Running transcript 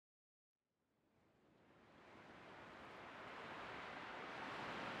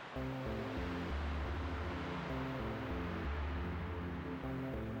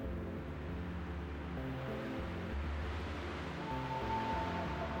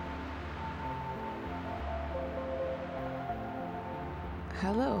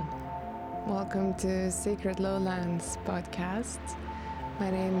Hello, welcome to Secret Lowlands podcast.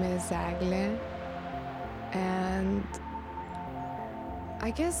 My name is Agle, and I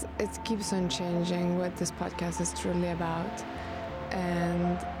guess it keeps on changing what this podcast is truly about.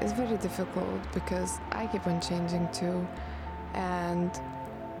 And it's very difficult because I keep on changing too. And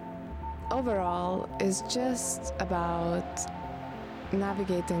overall, it's just about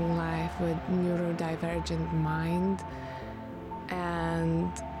navigating life with neurodivergent mind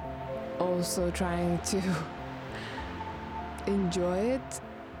and also trying to enjoy it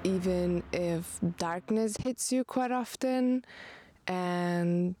even if darkness hits you quite often,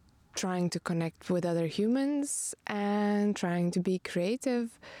 and trying to connect with other humans and trying to be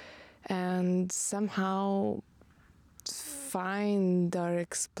creative and somehow find or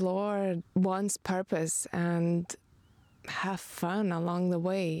explore one's purpose and have fun along the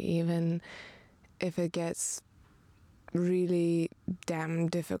way, even if it gets really damn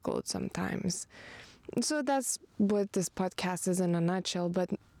difficult sometimes. So that's what this podcast is in a nutshell. But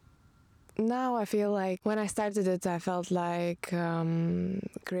now I feel like when I started it, I felt like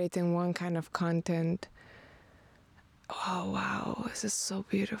creating one kind of content. Oh wow, this is so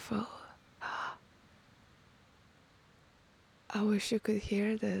beautiful. I wish you could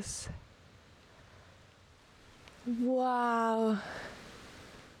hear this. Wow.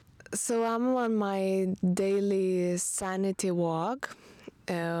 So I'm on my daily sanity walk,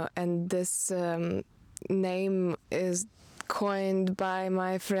 and this name is coined by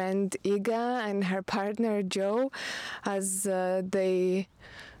my friend Iga and her partner Joe, as they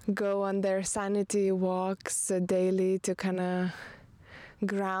go on their sanity walks daily to kind of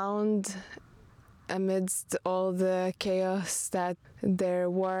ground amidst all the chaos that their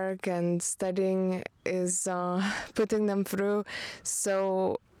work and studying is putting them through.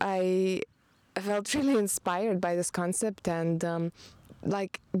 So I felt really inspired by this concept, and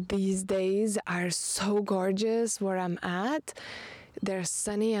like these days are so gorgeous where I'm at. They're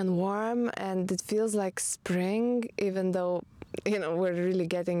sunny and warm, and it feels like spring, even though we're really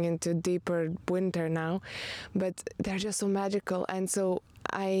getting into deeper winter now, but they're just so magical. And so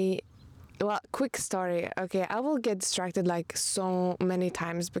quick story. Okay, I will get distracted like so many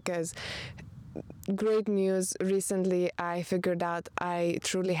times because great news. Recently, I figured out I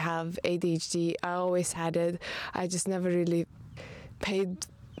truly have ADHD. I always had it. I just never really paid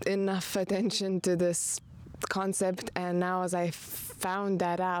enough attention to this concept. And now as I found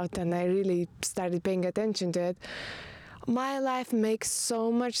that out and I really started paying attention to it, my life makes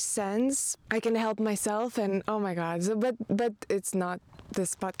so much sense. I can help myself, and oh my God. So, but it's not,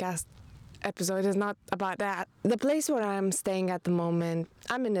 this podcast episode is not about that. The place where I'm staying at the moment,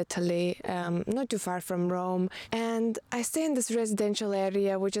 I'm in Italy, not too far from Rome, and I stay in this residential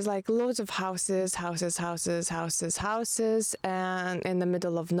area which is like loads of houses, and in the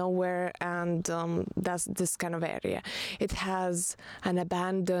middle of nowhere, and that's this kind of area. It has an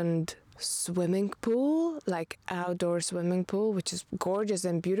abandoned swimming pool, like outdoor swimming pool, which is gorgeous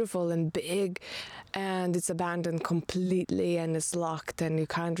and beautiful and big, and it's abandoned completely and it's locked and you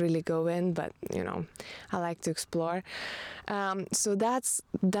can't really go in, but I like to explore. So that's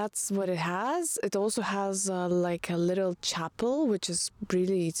what it has. It also has like a little chapel, which is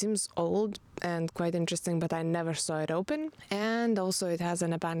really, it seems old and quite interesting, but I never saw it open. And also it has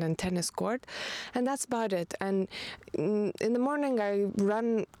an abandoned tennis court, and that's about it. And in the morning I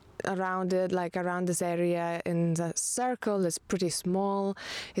run around it, like around this area in the circle. It's pretty small,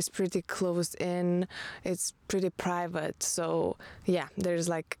 it's pretty closed in, it's pretty private. So yeah, there's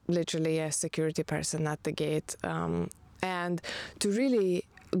like literally a security person at the gate, and to really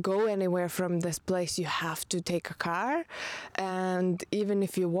go anywhere from this place you have to take a car, and even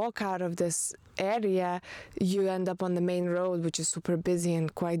if you walk out of this area you end up on the main road, which is super busy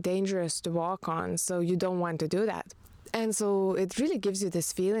and quite dangerous to walk on, so you don't want to do that. And so it really gives you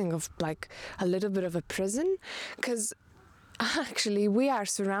this feeling of like a little bit of a prison, because actually we are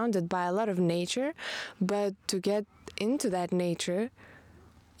surrounded by a lot of nature, but to get into that nature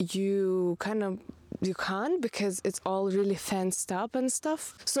you can't, because it's all really fenced up and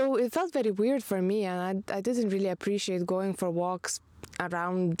stuff. So it felt very weird for me, and I didn't really appreciate going for walks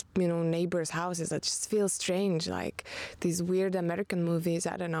around neighbors' houses. It just feels strange, like these weird American movies,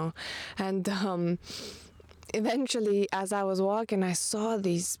 I don't know. And eventually, as I was walking, I saw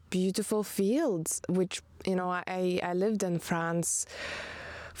these beautiful fields, which I lived in France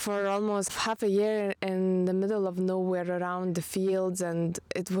for almost half a year in the middle of nowhere around the fields, and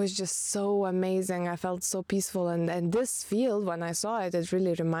it was just so amazing. I felt so peaceful, and this field, when I saw it, it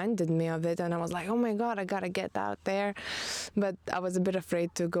really reminded me of it, and I was like, oh my god, I gotta get out there. But I was a bit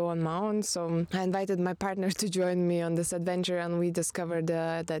afraid to go on my own, so I invited my partner to join me on this adventure, and we discovered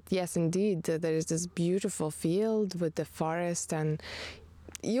that yes, indeed, there is this beautiful field with the forest, and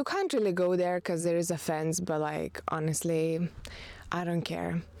you can't really go there because there is a fence, but like, honestly, I don't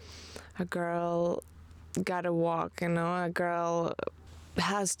care. A girl gotta walk, a girl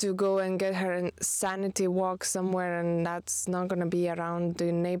has to go and get her sanity walk somewhere, and that's not gonna be around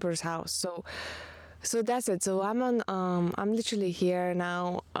the neighbor's house. So that's it. So I'm literally here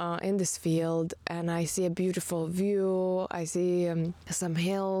now in this field, and I see a beautiful view. I see some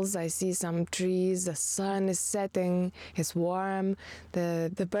hills, I see some trees, the sun is setting, it's warm,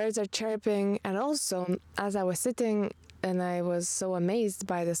 the birds are chirping, and also as I was sitting and I was so amazed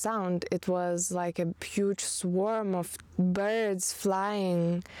by the sound, it was like a huge swarm of birds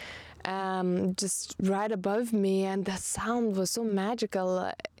flying just right above me, and the sound was so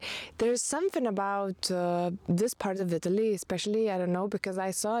magical. There's something about this part of Italy, especially, I don't know, because I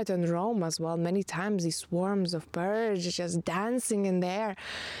saw it in Rome as well many times, these swarms of birds just dancing in the air,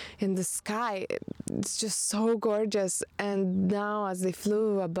 in the sky. It's just so gorgeous, and now as they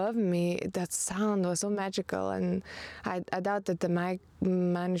flew above me, that sound was so magical, and I doubt that the mic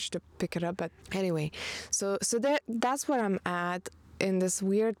managed to pick it up, but anyway, so that's where I'm at, in this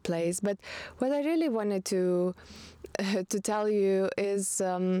weird place. But what I really wanted to tell you is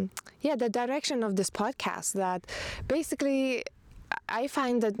the direction of this podcast, that basically I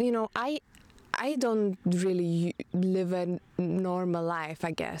find that I don't really live a normal life,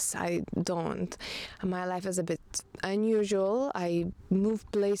 I guess. I don't. My life is a bit unusual. I move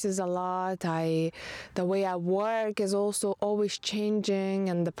places a lot. The way I work is also always changing,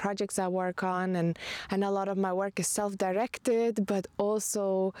 and the projects I work on, and a lot of my work is self-directed, but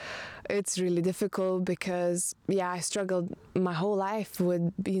also it's really difficult because I struggled my whole life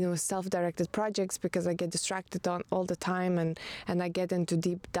with self-directed projects, because I get distracted all the time, and I get into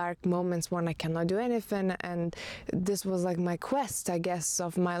deep dark moments when I cannot do anything. And this was like my quest, I guess,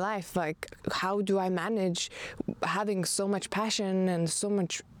 of my life. Like, how do I manage having so much passion and so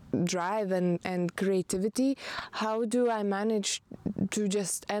much drive and creativity? How do I manage to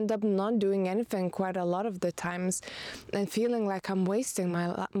just end up not doing anything quite a lot of the times, and feeling like I'm wasting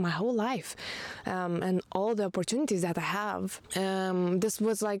my whole life and all the opportunities that I have? This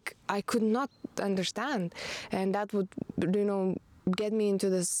was like, I could not understand, and that would get me into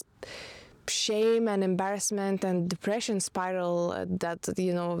this shame and embarrassment and depression spiral that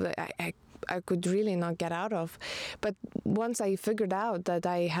I could really not get out of. But once I figured out that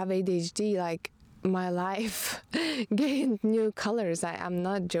I have ADHD, like, my life gained new colors. I'm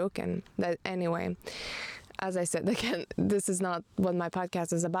not joking. That anyway, as I said again, this is not what my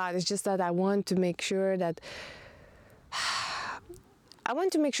podcast is about. It's just that I want to make sure that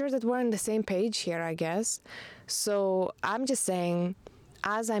we're on the same page here, I guess. So I'm just saying,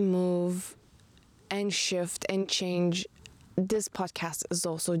 as I move and shift and change, this podcast is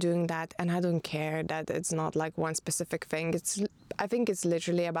also doing that, and I don't care that it's not like one specific thing. I think it's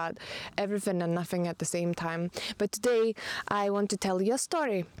literally about everything and nothing at the same time. But today I want to tell you a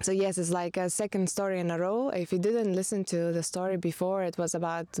story. So yes, it's like a second story in a row. If you didn't listen to the story before, it was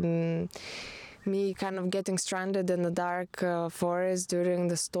about me kind of getting stranded in the dark forest during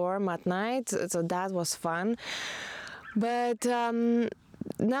the storm at night. So that was fun. But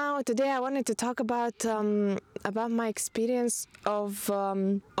now today I wanted to talk about my experience of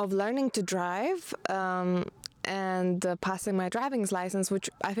learning to drive and passing my driving license, which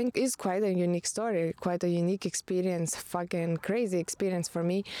I think is quite a unique story, quite a unique experience, fucking crazy experience for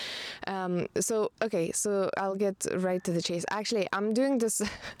me. So I'll get right to the chase. Actually, I'm doing this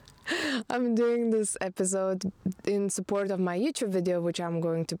episode in support of my YouTube video, which I'm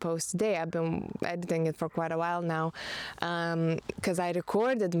going to post today. I've been editing it for quite a while now, because I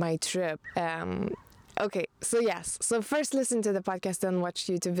recorded my trip. Okay, so yes. So first listen to the podcast and watch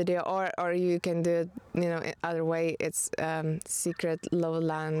YouTube video, or you can do it, other way. It's Secret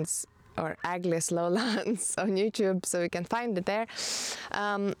Lowlands or Aglis Lowlands on YouTube, so you can find it there.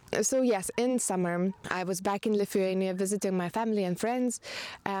 So yes, in summer, I was back in Lithuania visiting my family and friends,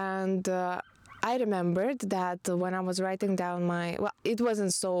 and I remembered that when I was writing down it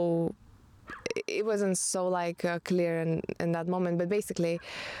wasn't so like clear in that moment, but basically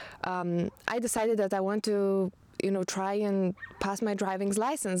I decided that I want to try and pass my driving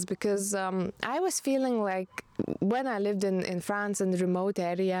license, because I was feeling like when I lived in France in the remote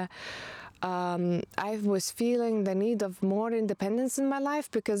area, I was feeling the need of more independence in my life,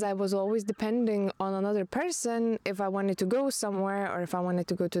 because I was always depending on another person if I wanted to go somewhere or if I wanted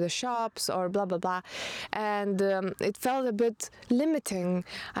to go to the shops or blah blah blah, and it felt a bit limiting.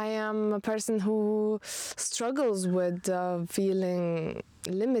 I am a person who struggles with feeling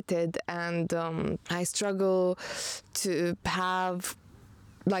limited, and I struggle to have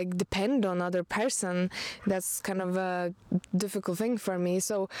depend on other person. That's kind of a difficult thing for me.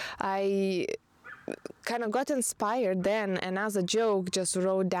 So I kind of got inspired then, and as a joke just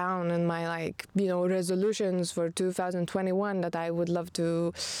wrote down in my resolutions for 2021 that I would love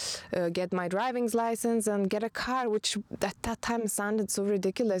to get my driving license and get a car, which at that time sounded so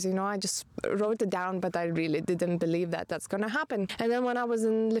ridiculous. I just wrote it down, but I really didn't believe that that's gonna happen. And then when I was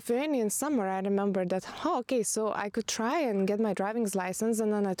in Lithuania in summer, I remembered that okay, so I could try and get my driving license.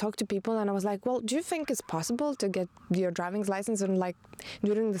 And then I talked to people and I was like, well, do you think it's possible to get your driving license in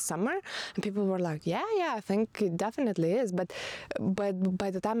during the summer? And people were like, yeah, I think it definitely is. But by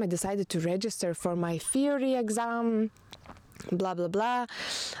the time I decided to register for my theory exam, blah blah blah,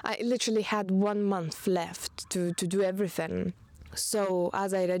 I literally had 1 month left to do everything. So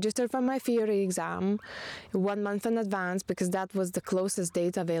as I registered for my theory exam 1 month in advance, because that was the closest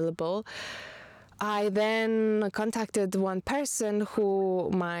date available, I then contacted one person who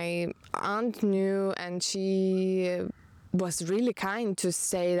my aunt knew, and she was really kind to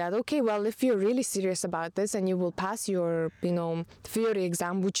say that, okay, well, if you're really serious about this and you will pass your, theory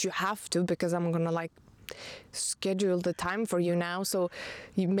exam, which you have to, because I'm gonna schedule the time for you now. So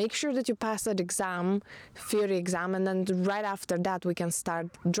you make sure that you pass that exam, theory exam, and then right after that we can start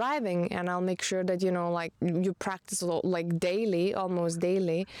driving, and I'll make sure that, you practice daily, almost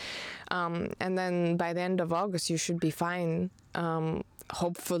daily. And then by the end of August, you should be fine.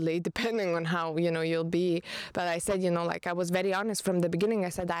 Hopefully, depending on how you'll be. But I said, I was very honest from the beginning. I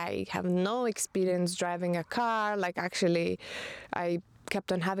said I have no experience driving a car. Actually, I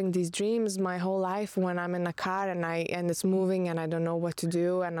kept on having these dreams my whole life when I'm in a car and it's moving and I don't know what to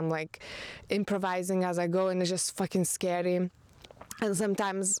do, and I'm improvising as I go, and it's just fucking scary. And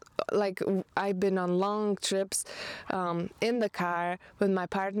sometimes, I've been on long trips in the car with my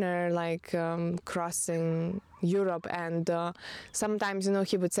partner, crossing Europe, and sometimes,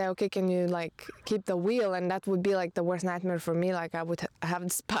 he would say, okay, can you keep the wheel? And that would be the worst nightmare for me. I would have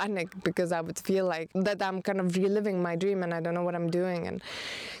this panic, because I would feel that I'm kind of reliving my dream and I don't know what I'm doing. And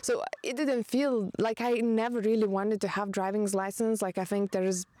so it didn't feel I never really wanted to have driving license. I think there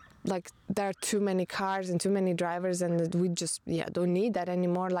are too many cars and too many drivers, and we just don't need that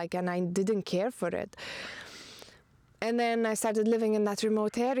anymore. And I didn't care for it. And then I started living in that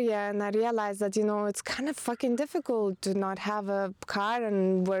remote area, and I realized that it's kind of fucking difficult to not have a car,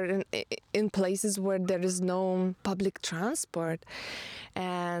 and we're in places where there is no public transport.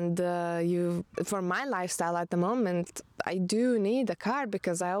 And for my lifestyle at the moment, I do need a car,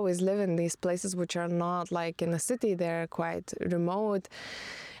 because I always live in these places which are not in a city. They're quite remote.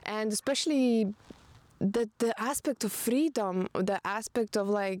 And especially the aspect of freedom, the aspect of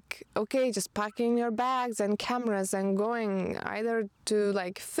okay, just packing your bags and cameras and going either to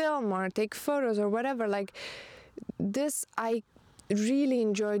film or take photos or whatever, this I really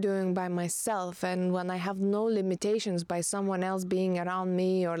enjoy doing by myself. And when I have no limitations by someone else being around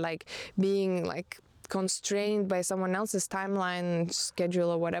me, or being constrained by someone else's timeline, schedule,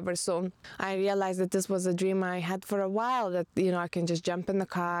 or whatever. So I realized that this was a dream I had for a while, that I can just jump in the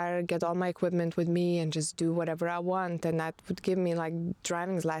car, get all my equipment with me, and just do whatever I want. And that would give me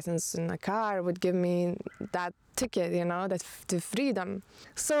driving license in a car, would give me that ticket, that to freedom.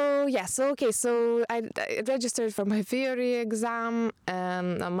 So I registered for my theory exam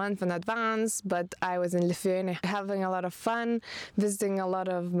a month in advance, but I was in Lithuania having a lot of fun, visiting a lot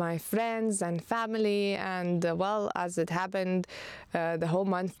of my friends and family, and as it happened, the whole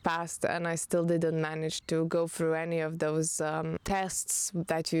month passed and I still didn't manage to go through any of those tests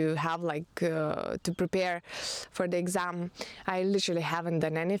that you have to prepare for the exam. I literally haven't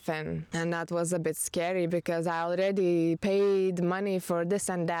done anything, and that was a bit scary, because I already paid money for this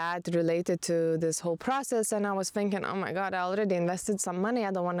and that related to this whole process, and I was thinking, oh my god, I already invested some money,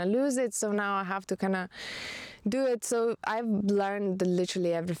 I don't want to lose it, so now I have to kind of do it. So I've learned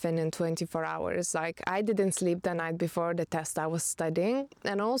literally everything in 24 hours. I didn't sleep the night before the test, I was studying.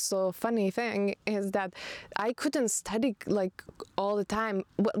 And also, funny thing is that I couldn't study all the time.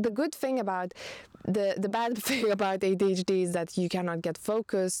 The good thing about the bad thing about ADHD is that you cannot get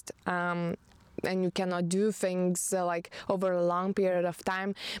focused. and you cannot do things like over a long period of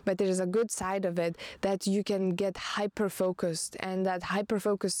time. But there is a good side of it, that you can get hyper focused, and that hyper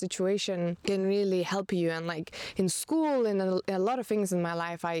focused situation can really help you. And like in school, in a lot of things in my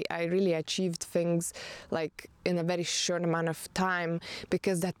life, I really achieved things like in a very short amount of time,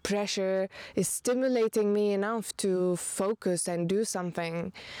 because that pressure is stimulating me enough to focus and do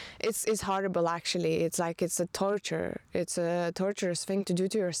something. It's horrible, actually. It's like it's a torture. It's a torturous thing to do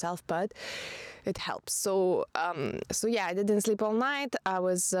to yourself, but it helps. So yeah, I didn't sleep all night. I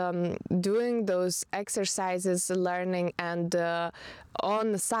was doing those exercises, learning, and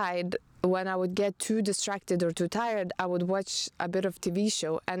on the side, when I would get too distracted or too tired, I would watch a bit of TV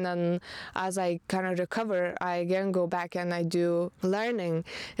show, and then as I kind of recover, I again go back and I do learning.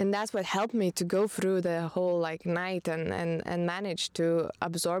 And that's what helped me to go through the whole like night and manage to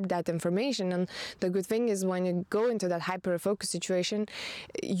absorb that information. And the good thing is, when you go into that hyper focus situation,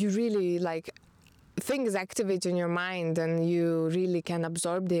 you really like things activate in your mind, and you really can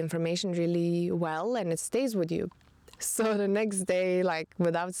absorb the information really well, and it stays with you. So the next day, like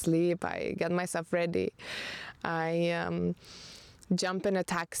without sleep, I get myself ready. I jump in a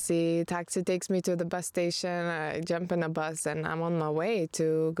taxi. Taxi takes me to the bus station. I jump in a bus, and I'm on my way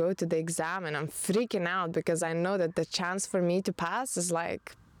to go to the exam. And I'm freaking out because I know that the chance for me to pass is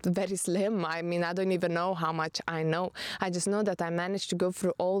like very slim. I mean, I don't even know how much I know. I just know that I managed to go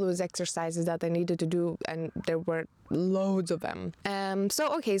through all those exercises that I needed to do, and there were loads of them.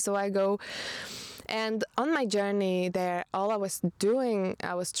 So I go. And on my journey there, all I was doing,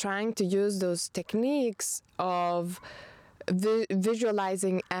 I was trying to use those techniques of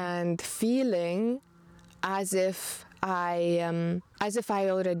visualizing and feeling as if I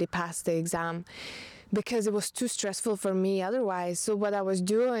already passed the exam, because it was too stressful for me otherwise. So what I was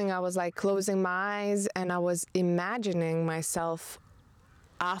doing, I was like closing my eyes, and I was imagining myself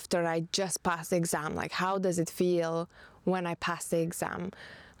after I just passed the exam. Like, how does it feel when I pass the exam?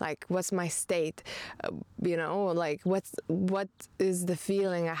 Like, what's my state? Like what is the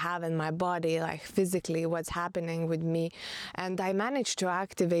feeling I have in my body, like physically, what's happening with me? And I managed to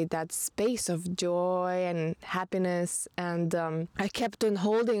activate that space of joy and happiness. And I kept on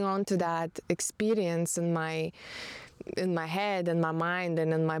holding on to that experience in my head and my mind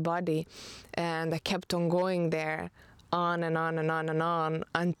and in my body. And I kept on going there, on and on and on and on,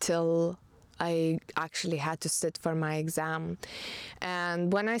 until I actually had to sit for my exam.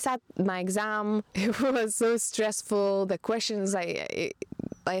 And when I sat my exam, it was so stressful. The questions,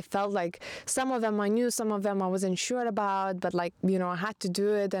 I felt like some of them I knew, some of them I wasn't sure about, but I had to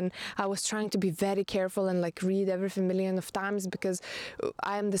do it. And I was trying to be very careful and like read everything million of times, because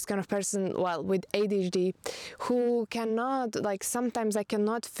I am this kind of person, with ADHD, who cannot, sometimes I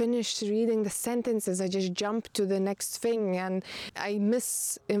cannot finish reading the sentences. I just jump to the next thing and I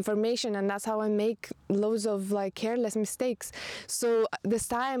miss information, and that's how I make loads of careless mistakes. So this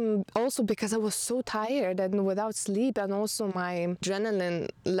time, also because I was so tired and without sleep, and also my adrenaline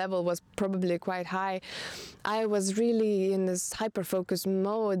level was probably quite high, I was really in this hyper-focused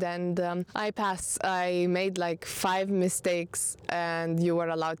mode, and I made 5 mistakes, and you were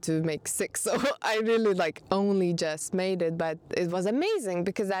allowed to make 6, so I really only just made it. But it was amazing,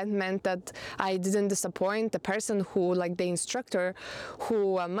 because that meant that I didn't disappoint the person who, the instructor,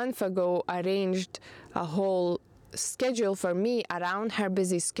 who a month ago arranged a whole schedule for me around her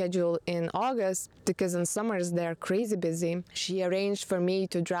busy schedule in August, because in summers they're crazy busy. She arranged for me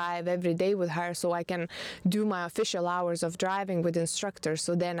to drive every day with her, so I can do my official hours of driving with instructors,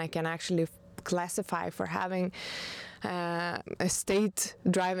 so then I can actually classify for having a state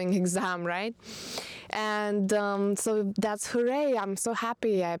driving exam, right? And so that's hooray, I'm so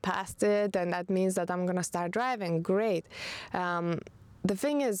happy I passed it, and that means that I'm gonna start driving. Great. The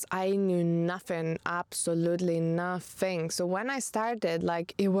thing is, I knew nothing, absolutely nothing. So when I started,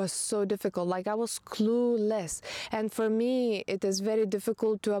 it was so difficult. I was clueless. And for me, it is very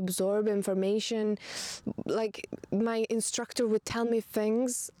difficult to absorb information. My instructor would tell me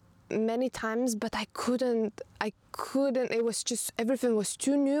things many times, but I couldn't, it was just, everything was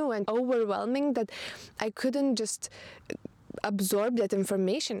too new and overwhelming that I couldn't just absorb that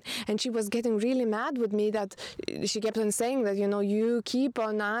information. And she was getting really mad with me that she kept on saying that, you keep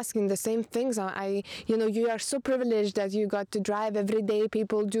on asking the same things. You are so privileged that you got to drive every day.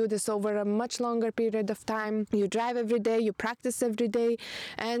 People do this over a much longer period of time. You drive every day, you practice every day,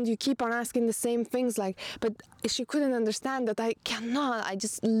 and you keep on asking the same things. But she couldn't understand that I cannot. I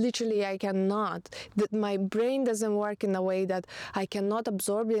cannot. That my brain doesn't work in a way that I cannot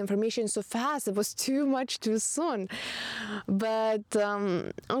absorb the information so fast. It was too much too soon. But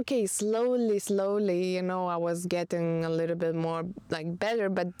okay, slowly, I was getting a little bit more like better.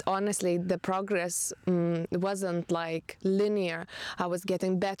 But honestly, the progress wasn't like linear. I was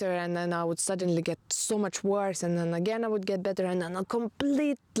getting better, and then I would suddenly get so much worse, and then again I would get better, and then a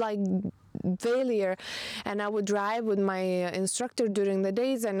complete like failure. And I would drive with my instructor during the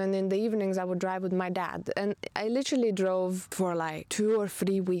days, and then in the evenings I would drive with my dad, and I literally drove for like 2 or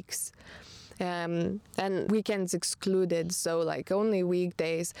 3 weeks. And weekends excluded, so like only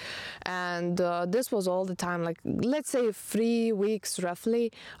weekdays. And this was all the time, like let's say 3 weeks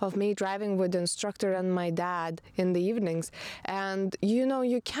roughly of me driving with the instructor and my dad in the evenings. And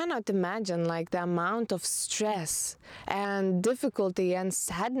you cannot imagine like the amount of stress and difficulty and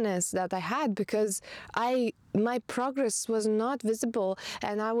sadness that I had, because my progress was not visible,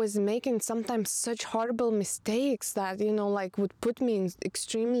 and I was making sometimes such horrible mistakes that like would put me in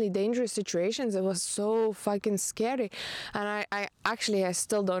extremely dangerous situations. It was so fucking scary, and I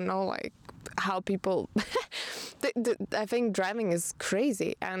still don't know like how people I think driving is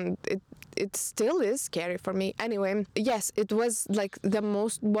crazy, and it still is scary for me. Anyway, yes, it was like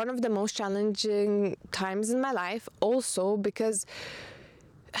one of the most challenging times in my life, also because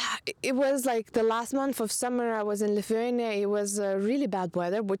it was like the last month of summer. I was in Lithuania. It was really bad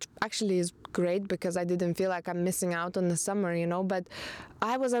weather, which actually is great because I didn't feel like I'm missing out on the summer, but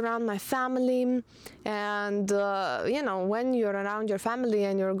I was around my family, and when you're around your family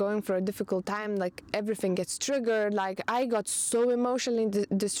and you're going for a difficult time, like everything gets triggered. Like I got so emotionally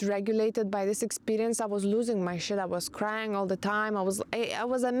dysregulated by this experience. I was losing my shit. I was crying all the time. I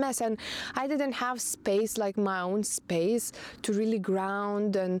was a mess, and I didn't have space, like my own space to really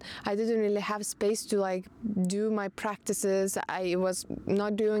ground, and I didn't really have space to like do my practices. I was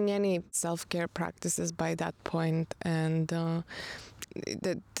not doing any self-care practices by that point, and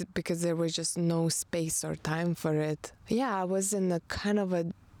because there was just no space or time for it. Yeah, I was in a kind of a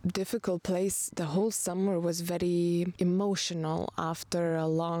difficult place. The whole summer was very emotional after a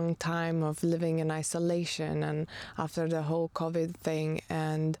long time of living in isolation, and after the whole COVID thing,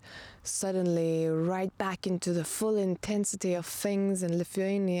 and suddenly right back into the full intensity of things in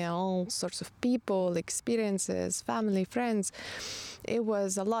Lithuania, all sorts of people, experiences, family, friends. It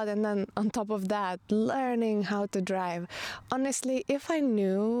was a lot. And then on top of that, learning how to drive. Honestly, if I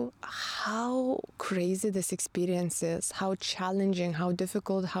knew how crazy this experience is, how challenging, how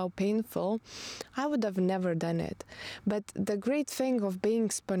difficult, how painful, I would have never done it. But the great thing of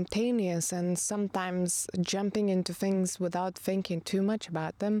being spontaneous and sometimes jumping into things without thinking too much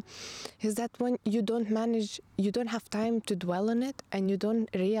about them is that when you don't have time to dwell on it, and you don't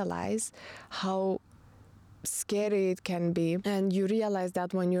realize how scary it can be, and you realize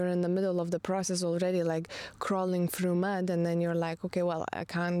that when you're in the middle of the process already, like crawling through mud, and then you're like, okay, well, I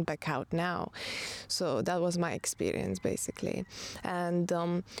can't back out now. So that was my experience basically. And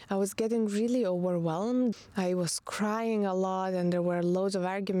I was getting really overwhelmed. I was crying a lot, and there were loads of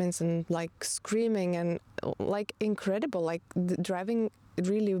arguments and like screaming, and like incredible, like driving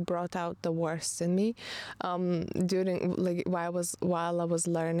really brought out the worst in me during like while I was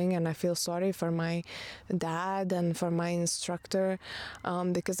learning. And I feel sorry for my dad and for my instructor,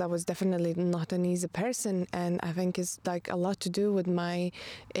 because I was definitely not an easy person, and I think it's like a lot to do with my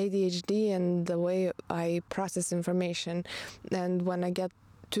ADHD and the way I process information. And when I get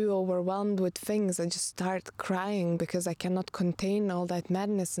too overwhelmed with things, I just start crying because I cannot contain all that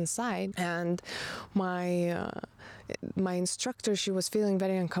madness inside. And my instructor, she was feeling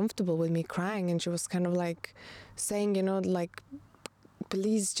very uncomfortable with me crying, and she was kind of like saying, like,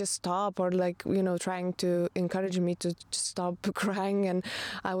 please just stop, or like, trying to encourage me to just stop crying. And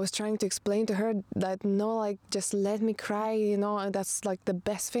I was trying to explain to her that no, like, just let me cry, that's like the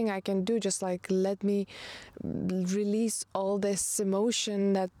best thing I can do. Just like let me release all this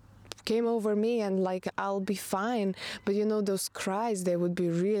emotion that came over me, and like I'll be fine. But those cries, they would be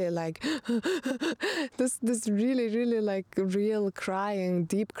really like this really, really like real crying,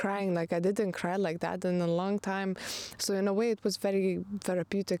 deep crying. Like I didn't cry like that in a long time. So in a way it was very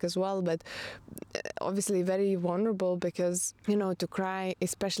therapeutic as well, but obviously very vulnerable, because to cry,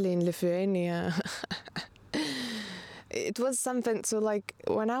 especially in Lithuania, it was something. So like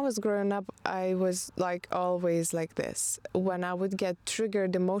when I was growing up, I was like always like this. When I would get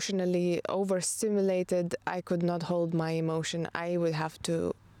triggered emotionally, overstimulated, I could not hold my emotion. I would have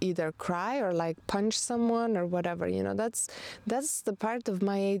to either cry or like punch someone or whatever. That's the part of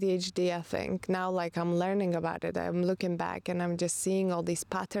my ADHD, I think. Now like I'm learning about it, I'm looking back and I'm just seeing all these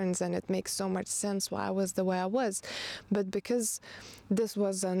patterns, and it makes so much sense why I was the way I was. But because this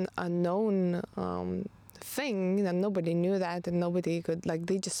was an unknown thing, and nobody knew that, and nobody could, like,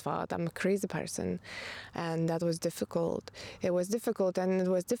 they just thought I'm a crazy person. And that was difficult. It was difficult, and it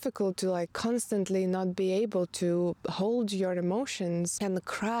was difficult to, like, constantly not be able to hold your emotions and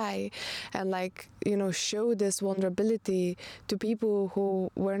cry and, like, you know, show this vulnerability to people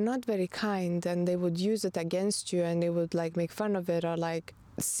who were not very kind, and they would use it against you, and they would, like, make fun of it, or, like,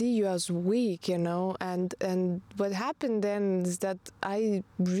 see you as weak, you know. And what happened then is that I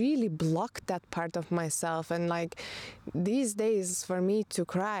really blocked that part of myself, and, like, these days for me to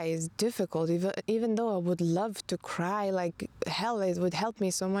cry is difficult, even though I would love to cry like hell. It would help me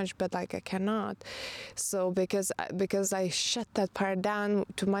so much, but, like, I cannot. So because I shut that part down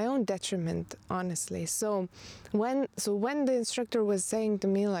to my own detriment, honestly. So when the instructor was saying to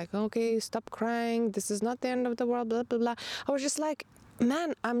me, like, okay, stop crying, this is not the end of the world, blah blah blah, I was just like,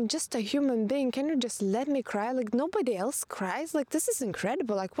 man, I'm just a human being. Can you just let me cry? Like, nobody else cries. Like, this is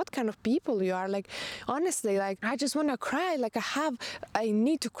incredible. Like, what kind of people you are? Like, honestly, like, I just want to cry. Like, I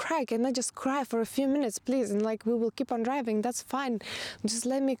need to cry. Can I just cry for a few minutes, please? And, like, we will keep on driving. That's fine. Just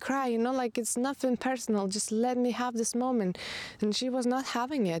let me cry, you know, like, it's nothing personal. Just let me have this moment. And she was not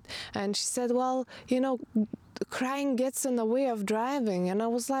having it. And she said, well, you know, crying gets in the way of driving. And I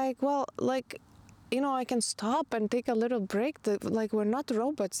was like, well, like, you know, I can stop and take a little break. Like, we're not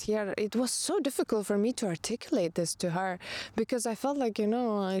robots here. It was so difficult for me to articulate this to her, because I felt like, you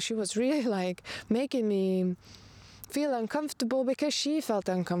know, she was really, like, making me feel uncomfortable because she felt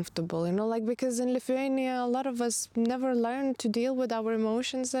uncomfortable, you know, like, because in Lithuania, a lot of us never learned to deal with our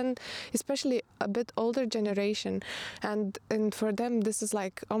emotions, and especially a bit older generation. And for them, this is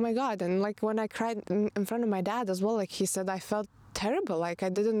like, oh my God. And, like, when I cried in front of my dad as well, like, he said I felt terrible. Like, I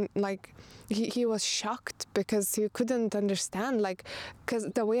didn't, like, he was shocked because he couldn't understand, like, because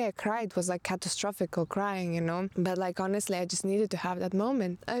the way I cried was like catastrophical crying, you know. But, like, honestly, I just needed to have that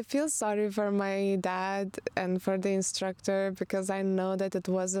moment. I feel sorry for my dad and for the instructor, because I know that it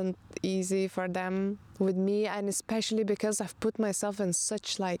wasn't easy for them with me, and especially because I've put myself in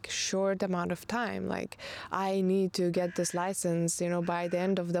such, like, short amount of time. Like, I need to get this license, you know, by the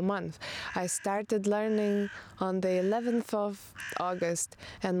end of the month. I started learning on the 11th of August,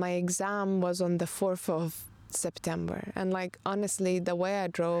 and my exam was on the 4th of September. And, like, honestly, the way I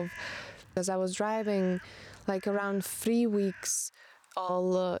drove, because I was driving, like, around 3 weeks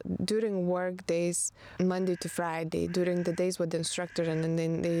all during work days, Monday to Friday, during the days with the instructor, and then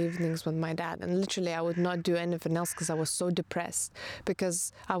in the evenings with my dad. And literally I would not do anything else because I was so depressed,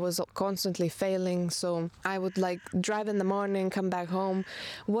 because I was constantly failing. So I would, like, drive in the morning, come back home,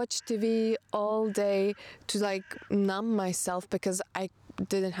 watch TV all day to, like, numb myself, because I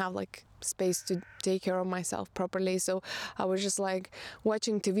didn't have, like, space to take care of myself properly. So I was just, like,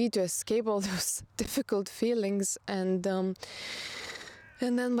 watching TV to escape all those difficult feelings. And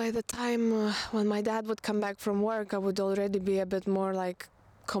then by the time when my dad would come back from work, I would already be a bit more, like,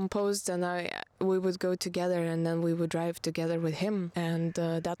 composed, and we would go together, and then we would drive together with him. And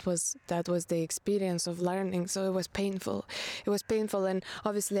that was the experience of learning. So it was painful. And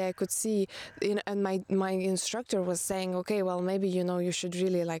obviously I could see, you know, and my instructor was saying, okay, well, maybe, you know, you should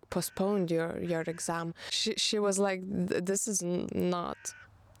really, like, postpone your exam. She was like, this is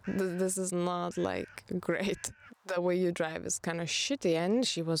not like great. The way you drive is kind of shitty. And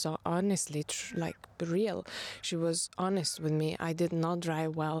she was honestly like real. She was honest with me. I did not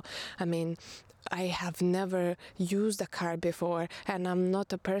drive well. I mean, I have never used a car before, and I'm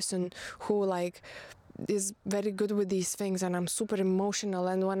not a person who, like, is very good with these things, and I'm super emotional,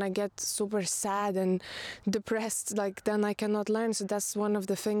 and when I get super sad and depressed, like, then I cannot learn. So that's one of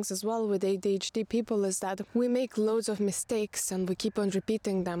the things as well with ADHD people, is that we make loads of mistakes and we keep on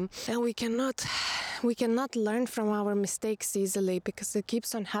repeating them, and we cannot learn from our mistakes easily, because it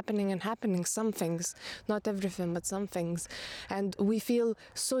keeps on happening and happening. Some things, not everything, but some things, and we feel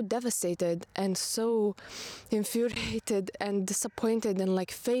so devastated and so infuriated and disappointed and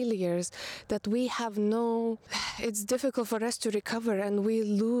like failures that we have it's difficult for us to recover, and we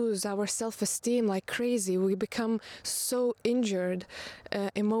lose our self-esteem like crazy. We become so injured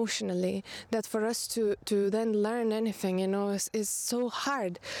emotionally that for us to then learn anything, you know, is so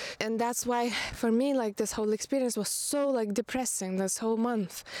hard. And that's why for me, like, this whole experience was so, like, depressing this whole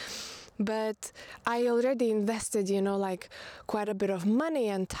month. But I already invested, you know, like, quite a bit of money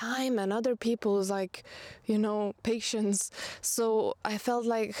and time and other people's, like, you know, patience. So I felt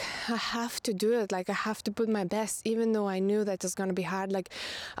like I have to do it. Like, I have to put my best, even though I knew that it's going to be hard. Like,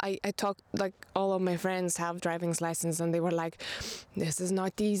 I talked, like, all of my friends have driving license, and they were like, this is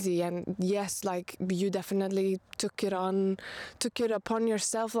not easy. And yes, like, you definitely took it upon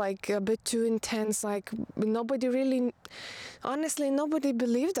yourself, like, a bit too intense. Like, honestly, nobody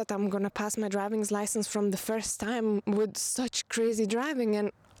believed that I'm going to pass my driving license from the first time with such crazy driving.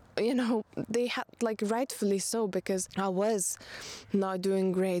 And they had, like, rightfully so, because I was not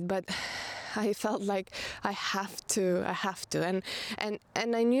doing great, but I felt like I have to, and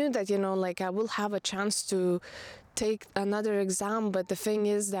I knew that, like, I will have a chance to take another exam. But the thing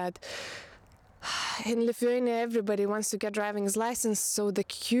is that in Lithuania, everybody wants to get driving license, so the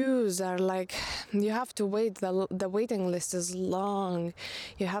queues are like, you have to wait. The waiting list is long.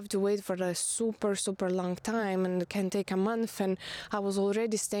 You have to wait for a super, super long time, and it can take a month. And I was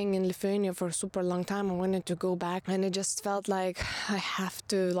already staying in Lithuania for a super long time. I wanted to go back, and it just felt like I have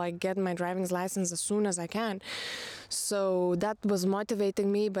to, like, get my driving license as soon as I can. So that was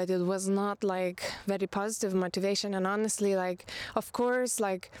motivating me, but it was not, like, very positive motivation. And honestly, like, of course,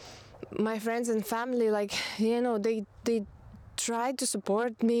 like, my friends and family, like, they tried to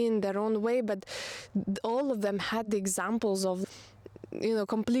support me in their own way, but all of them had the examples of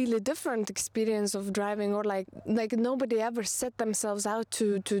completely different experience of driving, or like nobody ever set themselves out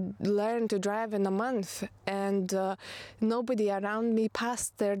to learn to drive in a month, and nobody around me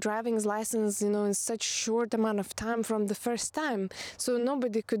passed their driving license in such short amount of time from the first time. So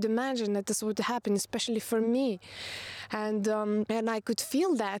nobody could imagine that this would happen, especially for me. And I could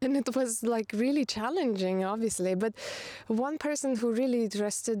feel that, and it was, like, really challenging, obviously. But one person who really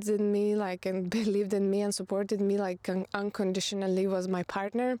trusted in me, like, and believed in me and supported me, like, unconditionally, was my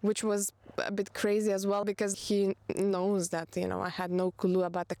partner, which was a bit crazy as well, because he knows that I had no clue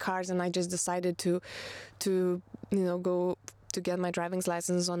about the cars, and I just decided to go to get my driving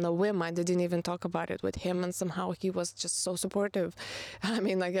license on a whim. I didn't even talk about it with him, and somehow he was just so supportive. I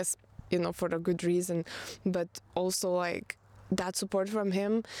mean, I guess for a good reason, but also, like, that support from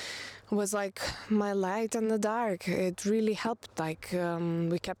him was like my light in the dark. It really helped. Like,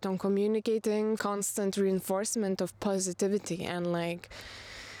 we kept on communicating, constant reinforcement of positivity, and, like,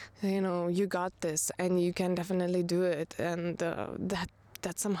 you got this, and you can definitely do it. And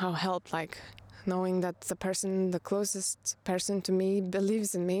that somehow helped, like, knowing that the closest person to me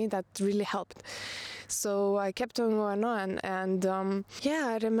believes in me. That really helped. So I kept on going on, and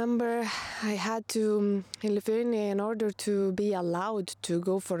I remember I had to, in Lithuania, in order to be allowed to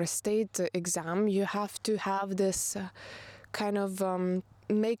go for a state exam, you have to have this kind of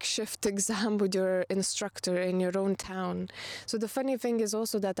makeshift exam with your instructor in your own town. So the funny thing is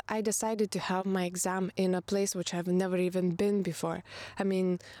also that I decided to have my exam in a place which I've never even been before. I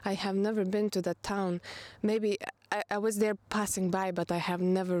mean, I have never been to that town. Maybe I was there passing by, but I have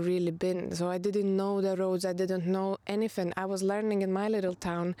never really been. So I didn't know the roads. I didn't know anything. I was learning in my little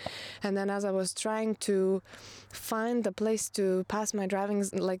town. And then as I was trying to find a place to pass my driving,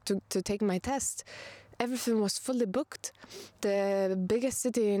 like to take my test, everything was fully booked. The biggest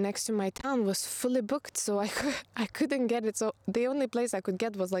city next to my town was fully booked, so I couldn't get it. So the only place I could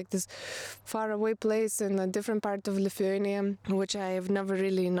get was, like, this faraway place in a different part of Lithuania, which I have never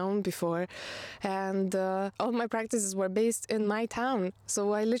really known before. And all my practices were based in my town,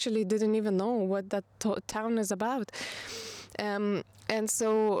 so I literally didn't even know what that town is about. And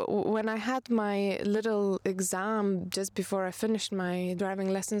so when I had my little exam just before I finished my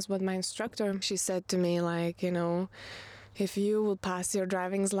driving lessons with my instructor, she said to me, like, if you will pass your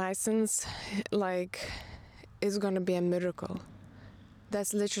driving license, like, it's gonna be a miracle.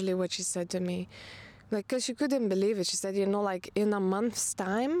 That's literally what she said to me. Like, because she couldn't believe it. She said, like, in a month's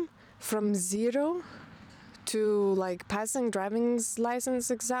time, from zero to, like, passing driving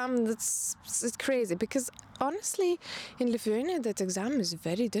license exam, it's crazy. Because honestly, in Lithuania, that exam is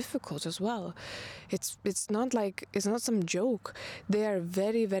very difficult as well. It's not some joke. They are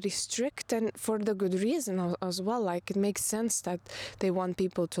very, very strict, and for the good reason as well. Like, it makes sense that they want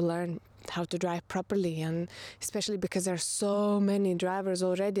people to learn how to drive properly, and especially because there are so many drivers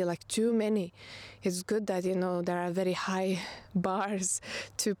already, like, too many. It's good that there are very high bars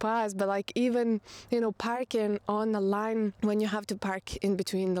to pass, but, like, even parking on a line, when you have to park in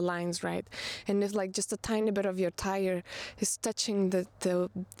between the lines, right, and if, like, just a tiny bit of your tire is touching the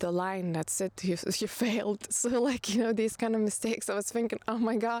line, that's it, you failed. So, like, these kind of mistakes, I was thinking, oh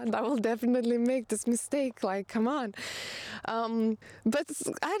my god, I will definitely make this mistake, like, come on. But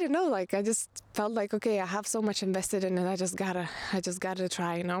I don't know, like, I just felt like, okay, I have so much invested in it, I just gotta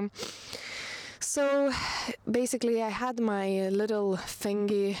try, So basically I had my little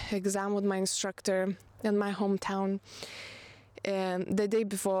thingy exam with my instructor in my hometown, and the day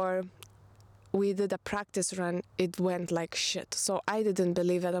before we did a practice run, it went like shit. So I didn't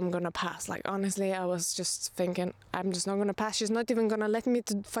believe that I'm gonna pass. Like, honestly, I was just thinking, I'm just not gonna pass. She's not even gonna let me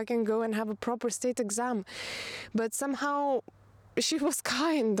to fucking go and have a proper state exam. But somehow she was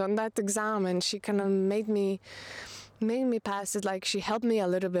kind on that exam, and she kind of made me made me pass it. Like, she helped me a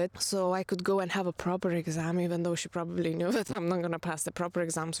little bit so I could go and have a proper exam, even though she probably knew that I'm not gonna pass the proper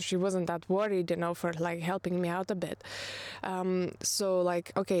exam. So she wasn't that worried, for like helping me out a bit. So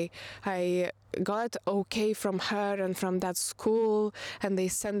like, okay, I got okay from her and from that school, and they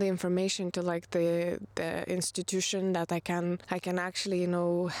send the information to like the institution that I can actually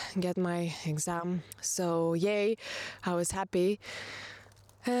get my exam. So yay, I was happy.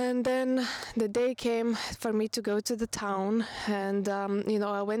 And then the day came for me to go to the town, and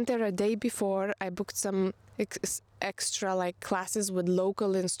I went there a day before. I booked some extra like classes with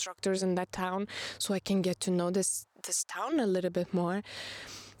local instructors in that town, so I can get to know this town a little bit more.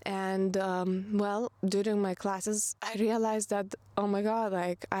 And during my classes, I realized that, oh my God,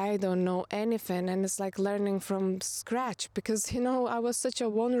 like, I don't know anything, and it's like learning from scratch, because I was such a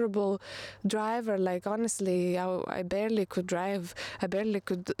vulnerable driver. Like, honestly, I barely could drive. I barely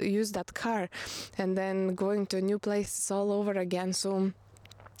could use that car, and then going to a new place all over again. So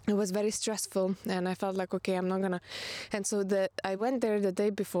it was very stressful, and I felt like, okay, I'm not gonna. And so I went there the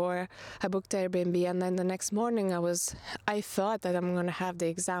day before. I booked Airbnb, and then the next morning I thought that I'm gonna have the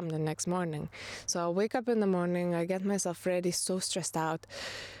exam the next morning. So I wake up in the morning, I get myself ready, so stressed out,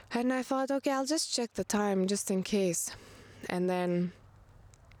 and I thought, okay, I'll just check the time just in case. And then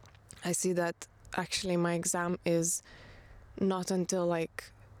I see that actually my exam is not until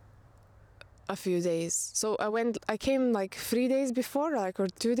like a few days. So I came like 3 days before, or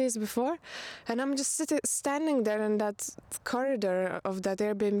 2 days before, and I'm just standing there in that corridor of that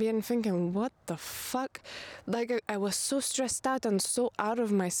Airbnb and thinking, what the fuck? Like, I was so stressed out and so out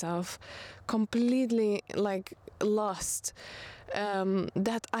of myself, completely like lost,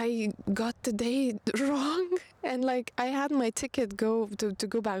 that I got the day wrong. And like, I had my ticket to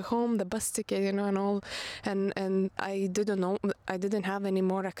go back home, the bus ticket, and all, and I didn't know, I didn't have any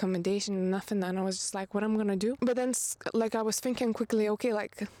more accommodation, nothing, and I was just like, what I'm gonna do? But then like, I was thinking quickly, okay,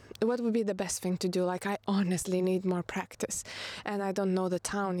 like, what would be the best thing to do? Like, I honestly need more practice, and I don't know the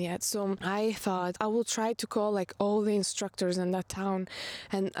town yet. So I thought I will try to call like all the instructors in that town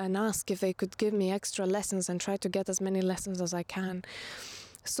and ask if they could give me extra lessons, and try to get as many lessons as I can.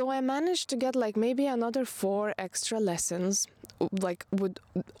 So I managed to get like maybe another 4 extra lessons, like with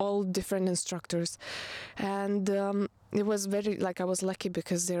all different instructors. And it was very, like, I was lucky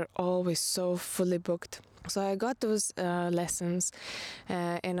because they're always so fully booked. So I got those lessons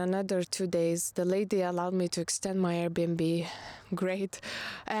in another 2 days. The lady allowed me to extend my Airbnb. Great.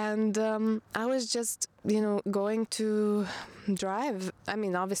 And I was just, going to drive. I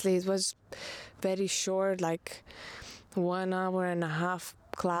mean, obviously it was very short, like 1 hour and a half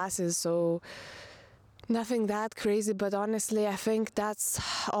classes, so nothing that crazy, but honestly I think that's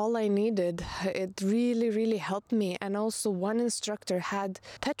all I needed. It really, really helped me. And also, one instructor had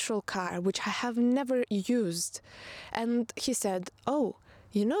petrol car, which I have never used, and he said, oh,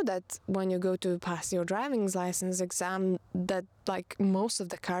 you know that when you go to pass your driving license exam, that like most of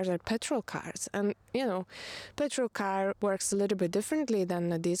the cars are petrol cars, and petrol car works a little bit differently than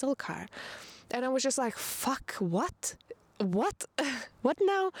a diesel car. And I was just like, fuck, what what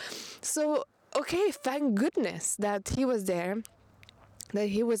now? So okay, thank goodness that he was there,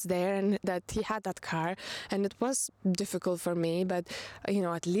 and that he had that car. And it was difficult for me, but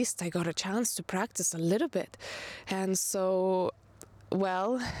at least I got a chance to practice a little bit. And so,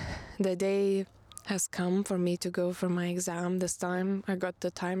 well, the day has come for me to go for my exam. This time I got the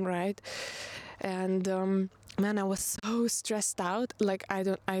time right, and man, I was so stressed out. Like, I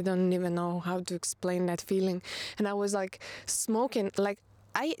don't even know how to explain that feeling. And I was like smoking. Like,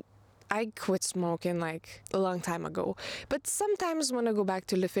 I quit smoking like a long time ago, but sometimes when I go back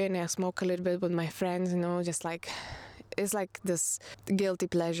to Lithuania, I smoke a little bit with my friends, just like, it's like this guilty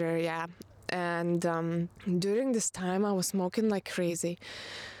pleasure, yeah. And during this time I was smoking like crazy.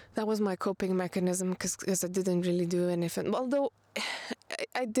 That was my coping mechanism, because I didn't really do anything. Although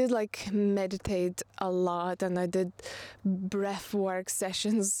I did like meditate a lot, and I did breath work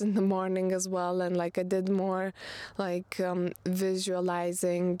sessions in the morning as well, and like I did more like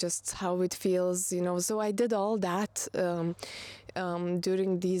visualizing just how it feels, so I did all that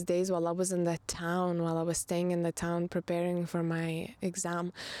during these days while I was in that town, while I was staying in the town preparing for my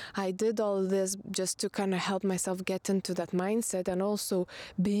exam. I did all this just to kind of help myself get into that mindset. And also,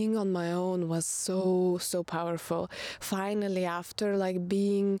 being on my own was so powerful. Finally, after like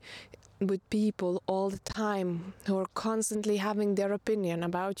being with people all the time who are constantly having their opinion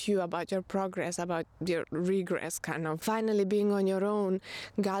about you, about your progress, about your regress, kind of finally being on your own,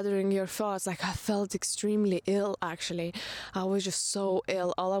 gathering your thoughts. Like, I felt extremely ill, actually. I was just so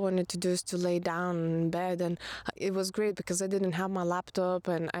ill. All I wanted to do is to lay down in bed, and it was great because I didn't have my laptop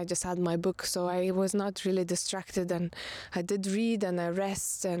and I just had my book, so I was not really distracted, and I did read and I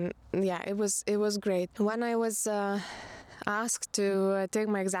rest, and yeah, it was great. When I was asked to take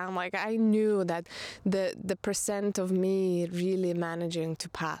my exam, like, I knew that the percent of me really managing to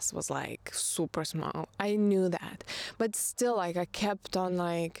pass was like super small. I knew that, but still, like, I kept on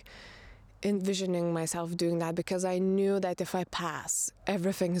like envisioning myself doing that, because I knew that if I pass,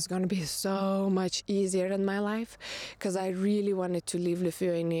 everything is going to be so much easier in my life, because I really wanted to leave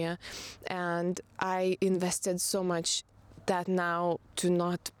Lithuania, and I invested so much that now to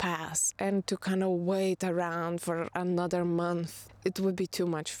not pass and to kind of wait around for another month, it would be too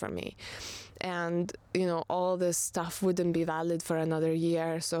much for me. And, you know, all this stuff wouldn't be valid for another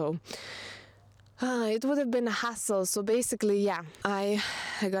year. So it would have been a hassle. So basically, yeah, I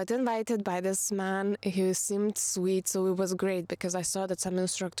got invited by this man who seemed sweet. So it was great, because I saw that some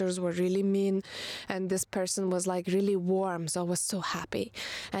instructors were really mean and this person was like really warm. So I was so happy.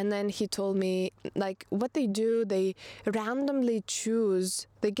 And then he told me, like, what they do, they randomly choose,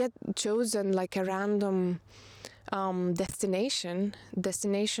 they get chosen like a random destination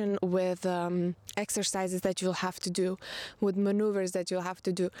with exercises that you'll have to do, with maneuvers that you'll have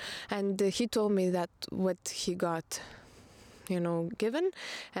to do. And he told me that what he got, you know, given,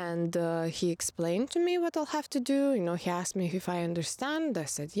 and he explained to me what I'll have to do. You know, he asked me if I understand. I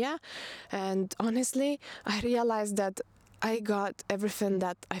said yeah, and honestly, I realized that I got everything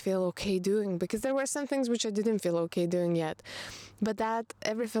that I feel okay doing, because there were some things which I didn't feel okay doing yet, but that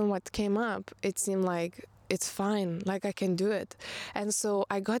everything what came up, it seemed like it's fine, like I can do it. And so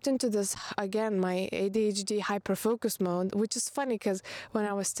I got into this, again, my ADHD hyperfocus mode, which is funny because when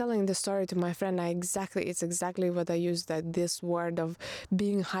I was telling the story to my friend, it's exactly what I used, that this word of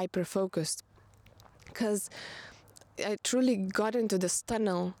being hyperfocused, because I truly got into this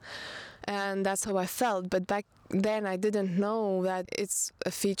tunnel, and that's how I felt. But back then I didn't know that it's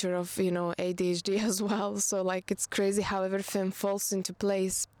a feature of, you know, ADHD as well. So like, it's crazy how everything falls into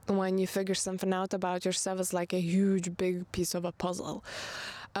place when you figure something out about yourself. It's like a huge big piece of a puzzle.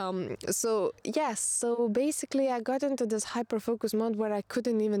 So basically I got into this hyper focus mode where I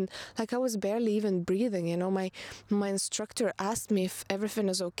couldn't even, like, I was barely even breathing, you know. My instructor asked me if everything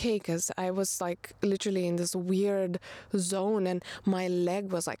is okay, because I was like literally in this weird zone, and my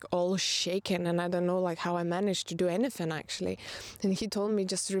leg was like all shaken, and I don't know like how I managed to do anything actually. And he told me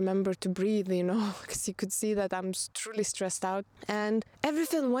just remember to breathe, you know, because he could see that I'm truly stressed out. And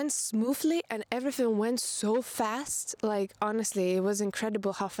everything went smoothly, and everything went so fast. Like, honestly, it was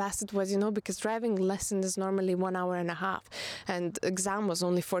incredible how fast it was, you know, because driving lesson is normally 1 hour and a half, and exam was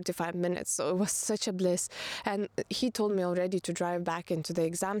only 45 minutes. So it was such a bliss. And he told me already to drive back into the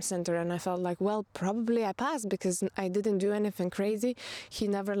exam center, and I felt like, well, probably I passed because I didn't do anything crazy. He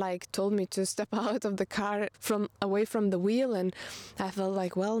never like told me to step out of the car away from the wheel, and I felt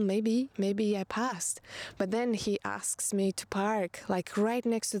like, well, maybe I passed. But then he asks me to park like right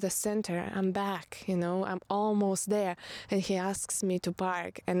next to the center. I'm back, you know, I'm almost there, and he asks me to park.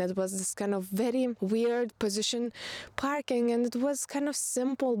 And it was this kind of very weird position parking, and it was kind of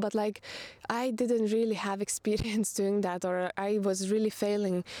simple, but like I didn't really have experience doing that, or I was really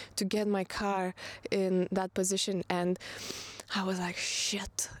failing to get my car in that position, and I was like,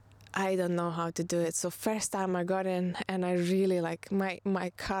 shit, I don't know how to do it. So first time I got in, and I really like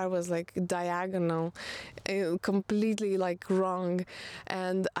my car was like diagonal, completely like wrong,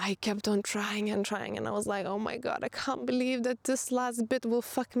 and I kept on trying, and I was like, oh my god, I can't believe that this last bit will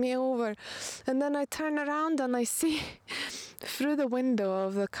fuck me over. And then I turn around and I see through the window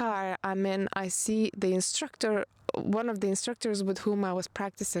of the car I'm in, I see the instructor, one of the instructors with whom I was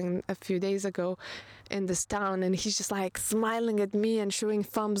practicing a few days ago in this town, and he's just like smiling at me and showing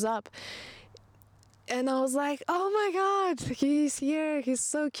thumbs up. And I was like, oh my god, he's here, he's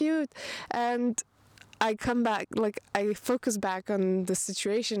so cute. And I come back, like I focus back on the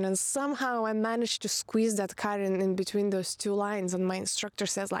situation, and somehow I managed to squeeze that car in between those two lines. And my instructor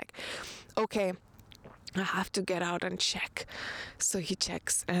says like, okay, I have to get out and check. So he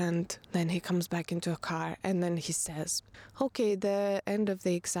checks, and then he comes back into a car, and then he says, okay, the end of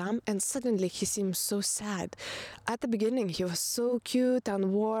the exam. And suddenly he seems so sad. At the beginning, he was so cute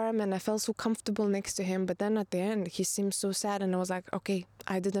and warm, and I felt so comfortable next to him. But then at the end, he seemed so sad, and I was like, okay,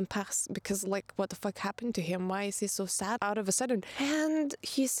 I didn't pass, because like, what the fuck happened to him? Why is he so sad out of a sudden? And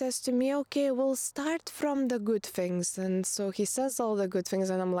he says to me, okay, we'll start from the good things. And so he says all the good things,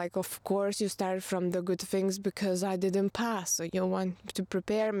 and I'm like, of course you start from the good things, because I didn't pass, so you want to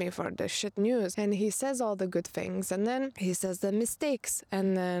prepare me for the shit news. And he says all the good things, and then he says the mistakes,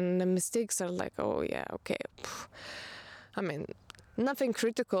 and then the mistakes are like, oh yeah, okay, I mean, nothing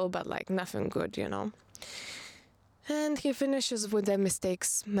critical, but like nothing good, you know. And he finishes with the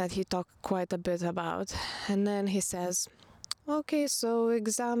mistakes that he talked quite a bit about. And then he says, okay, so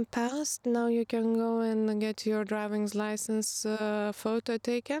exam passed, now you can go and get your driving license photo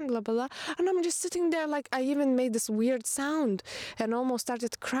taken, blah, blah, blah. And I'm just sitting there like, I even made this weird sound and almost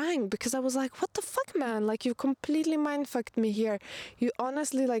started crying, because I was like, what the fuck, man? Like, you completely mind-fucked me here. You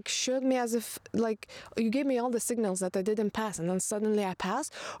honestly like showed me as if like you gave me all the signals that I didn't pass, and then suddenly I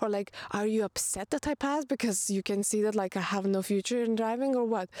passed. Or like, are you upset that I passed because you can see that like I have no future in driving, or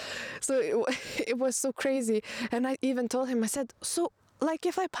what? So it was so crazy. And I even told him, I said, so like,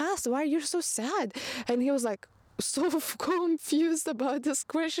 if I passed, why are you so sad? And he was like so confused about this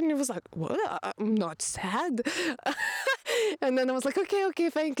question. He was like, what? I'm not sad. And then I was like, okay,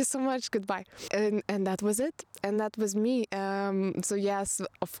 thank you so much, goodbye. And that was it, and that was me. So yes,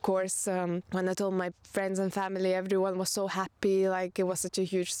 of course, when I told my friends and family, everyone was so happy. Like, it was such a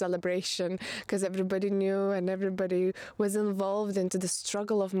huge celebration, because everybody knew and everybody was involved into the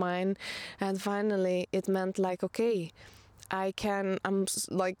struggle of mine. And finally it meant like, okay, I'm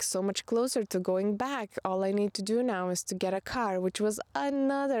like so much closer to going back. All I need to do now is to get a car, which was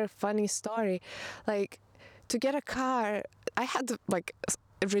another funny story. Like, to get a car, I had like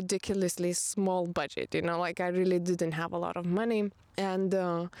a ridiculously small budget, you know, like I really didn't have a lot of money. And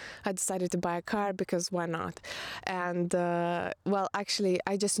I decided to buy a car, because why not? And well, actually,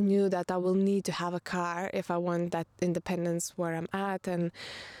 I just knew that I will need to have a car if I want that independence where I'm at, and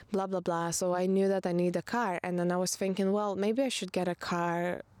blah, blah, blah. So I knew that I need a car. And then I was thinking, well, maybe I should get a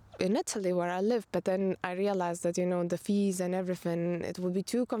car in Italy where I live. But then I realized that, you know, the fees and everything, it would be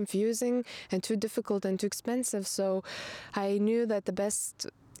too confusing and too difficult and too expensive. So I knew that the best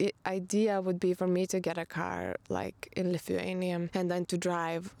idea would be for me to get a car like in Lithuania, and then to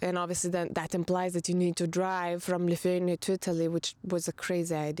drive. And obviously then that implies that you need to drive from Lithuania to Italy, which was a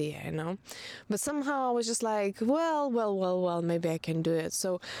crazy idea, you know. But somehow I was just like, well, maybe I can do it.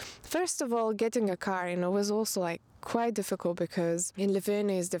 So first of all, getting a car, you know, was also like quite difficult, because in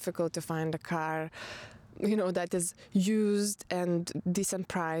Lithuania it's difficult to find a car, you know, that is used and decent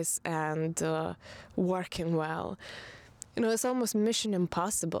price and working well. You know, it's almost mission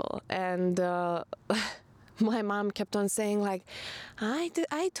impossible. And my mom kept on saying like,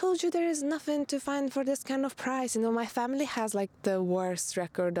 I told you there is nothing to find for this kind of price. You know, my family has like the worst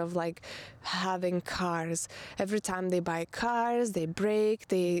record of like having cars. Every time they buy cars, they break,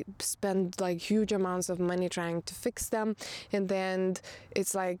 they spend like huge amounts of money trying to fix them. In the end,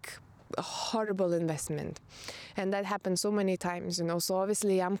 it's like a horrible investment. And that happened so many times, you know. So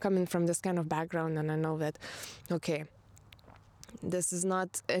obviously I'm coming from this kind of background, and I know that, okay, this is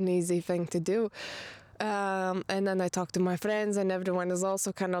not an easy thing to do. And then I talked to my friends, and everyone is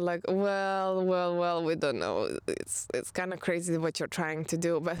also kind of like, well, we don't know. It's kind of crazy what you're trying to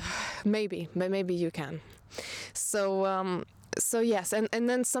do, but maybe you can. So yes, and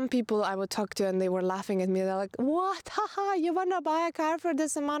then some people I would talk to, and they were laughing at me. They're like, what? Haha, you want to buy a car for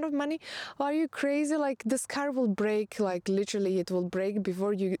this amount of money? Are you crazy? Like, this car will break, like literally it will break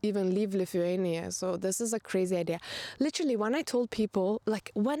before you even leave Lithuania. So this is a crazy idea. Literally, when I told people,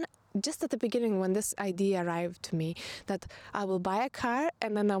 like just at the beginning, when this idea arrived to me that I will buy a car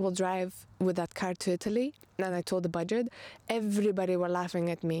and then I will drive with that car to Italy, and I told the budget, everybody were laughing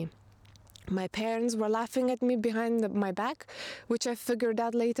at me. My parents were laughing at me behind my back, which I figured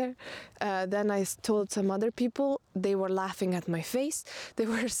out later. Then I told some other people, they were laughing at my face. They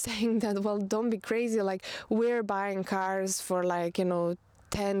were saying that, well, don't be crazy. Like, we're buying cars for like, you know,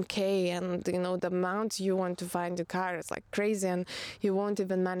 10K, and you know the amount you want to find a car is like crazy, and you won't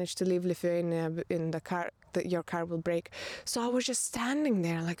even manage to leave Lithuania in the car. Your car will break. So I was just standing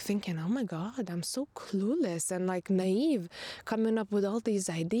there like thinking, oh my god, I'm so clueless and like naive, coming up with all these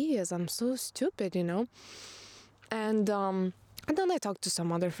ideas. I'm so stupid, you know. And then I talked to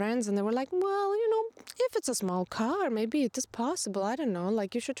some other friends, and they were like, well, you know, if it's a small car, maybe it is possible. I don't know,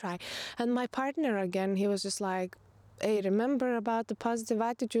 like, you should try. And my partner, again, he was just like, hey, remember about the positive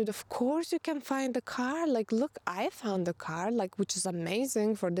attitude? Of course you can find a car. Like, look, I found a car, like, which is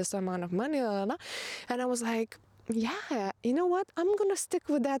amazing for this amount of money. Blah, blah, blah. And I was like, yeah, you know what? I'm gonna stick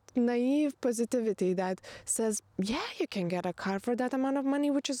with that naive positivity that says, yeah, you can get a car for that amount of money,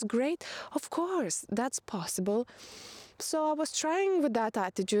 which is great. Of course, that's possible. So I was trying with that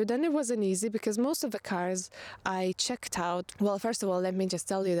attitude, and it wasn't easy because most of the cars I checked out. Well, first of all, let me just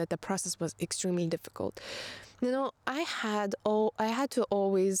tell you that the process was extremely difficult. You know, I had to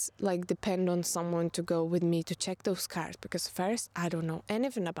always like depend on someone to go with me to check those cars, because first I don't know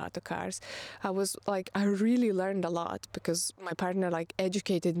anything about the cars. I really learned a lot because my partner like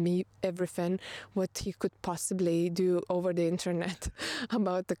educated me everything what he could possibly do over the internet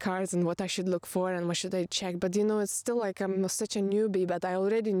about the cars and what I should look for and what should I check. But you know, it's still like I'm such a newbie, but I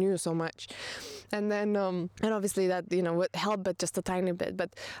already knew so much. And then and obviously that, you know, would help, but just a tiny bit.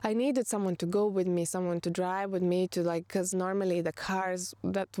 But I needed someone to go with me, someone to drive with me to like, because normally the cars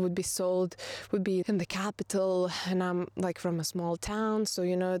that would be sold would be in the capital, and I'm like from a small town, so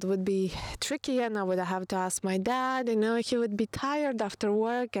you know it would be tricky, and I would have to ask my dad. You know, he would be tired after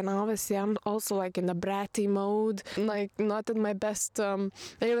work, and obviously I'm also like in the bratty mode, like not at my best.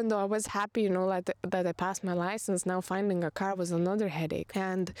 Even though I was happy, you know, like that I passed my license, now finding a car was another headache.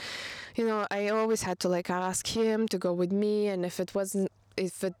 And you know, I always had to like ask him to go with me, and if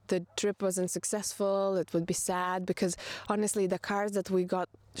the trip wasn't successful, it would be sad, because honestly the cars that we got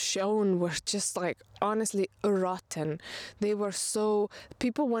shown were just like honestly rotten. They were so,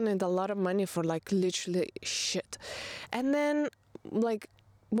 people wanted a lot of money for like literally shit. And then like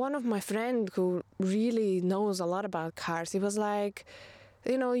one of my friend who really knows a lot about cars, he was like,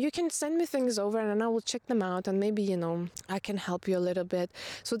 you know, you can send me things over and I will check them out, and maybe, you know, I can help you a little bit.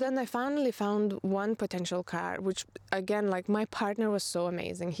 So then I finally found one potential car, which again, like my partner was so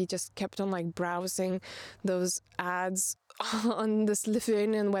amazing. He just kept on like browsing those ads on this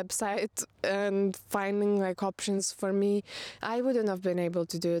Lithuanian website and finding like options for me. I wouldn't have been able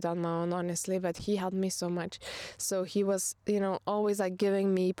to do it on my own, honestly, but he helped me so much. So he was, you know, always like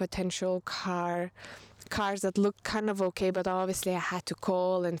giving me potential cars that looked kind of okay, but obviously I had to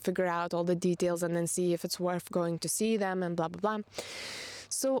call and figure out all the details and then see if it's worth going to see them and blah blah blah.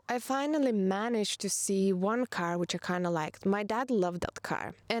 So I finally managed to see one car which I kind of liked. My dad loved that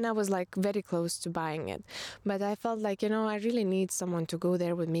car, and I was like very close to buying it. But I felt like, you know, I really need someone to go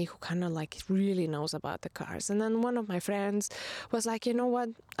there with me who kind of like really knows about the cars. And then one of my friends was like, you know what,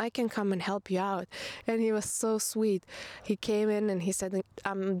 I can come and help you out. And he was so sweet. He came in and he said,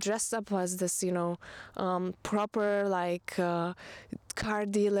 I'm dressed up as this, you know, proper like car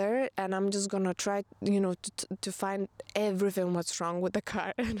dealer, and I'm just gonna try, you know, to find everything what's wrong with the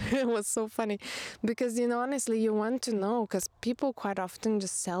car. And it was so funny because, you know, honestly you want to know, because people quite often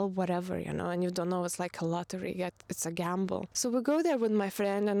just sell whatever, you know, and you don't know, it's like a lottery, it's a gamble. So we go there with my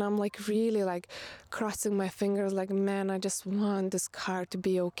friend, and I'm like really like crossing my fingers, like, man, I just want this car to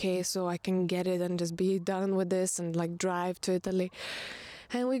be okay so I can get it and just be done with this and like drive to Italy.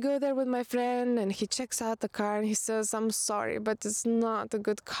 And we go there with my friend, and he checks out the car and he says, I'm sorry, but it's not a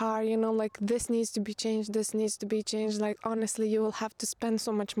good car, you know, like this needs to be changed, this needs to be changed. Like, honestly, you will have to spend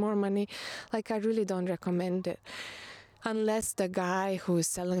so much more money. Like, I really don't recommend it. Unless the guy who is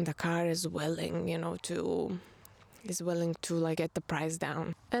selling the car is willing, you know, to like get the price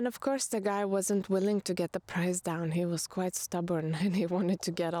down. And of course the guy wasn't willing to get the price down. He was quite stubborn and he wanted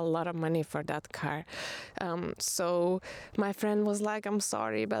to get a lot of money for that car. So my friend was like, I'm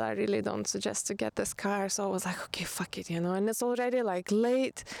sorry, but I really don't suggest to get this car. So I was like, okay, fuck it, you know. And it's already like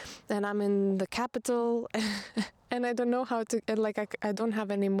late and I'm in the capital and I don't know how to, like, I don't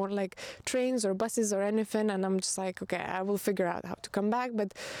have any more like trains or buses or anything. And I'm just like, okay, I will figure out how to come back.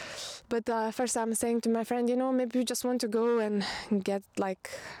 But first I'm saying to my friend, you know, maybe we just want to go and get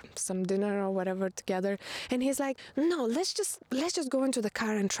like some dinner or whatever together. And he's like, no, let's just go into the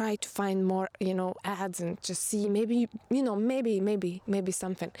car and try to find more, you know, ads and just see maybe, you know, maybe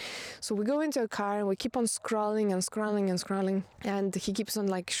something. So we go into a car and we keep on scrolling and scrolling and scrolling. And he keeps on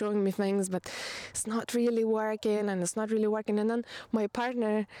like showing me things, but it's not really working. And then my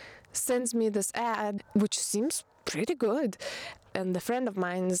partner sends me this ad, which seems pretty good. And the friend of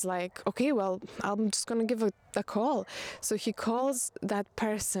mine is like, okay, well, I'm just going to give a call. So he calls that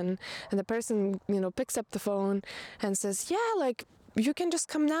person, and the person, you know, picks up the phone and says, yeah, like, you can just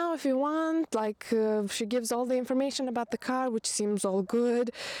come now if you want. Like, she gives all the information about the car, which seems all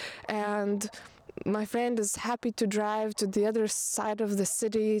good. And my friend is happy to drive to the other side of the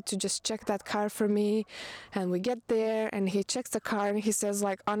city to just check that car for me. And we get there and he checks the car and he says,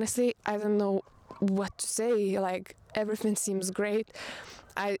 like, honestly, I don't know what to say. Like, everything seems great.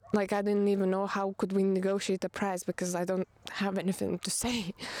 I didn't even know how could we negotiate the price because I don't have anything to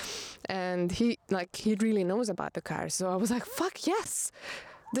say. And he really knows about the car. So I was like, fuck yes,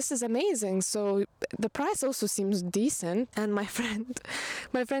 this is amazing. So the price also seems decent. And my friend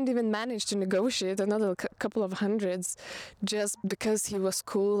even managed to negotiate another couple of hundreds just because he was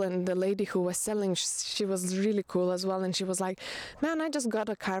cool. And the lady who was selling, she was really cool as well. And she was like, man, I just got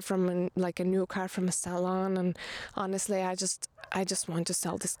a car from a new car from a salon. And honestly, I just want to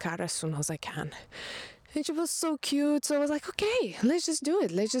sell this car as soon as I can. And she was so cute. So I was like, okay, let's just do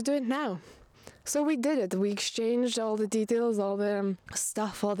it. Let's just do it now. So we did it. We exchanged all the details, all the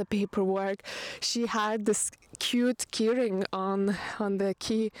stuff, all the paperwork. She had this cute keyring on the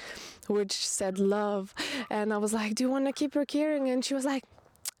key, which said love. And I was like, do you want to keep your keyring? And she was like,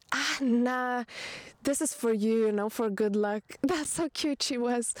 nah, this is for you, for good luck. That's so cute she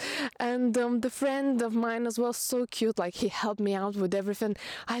was. And the friend of mine as well, so cute. Like, he helped me out with everything.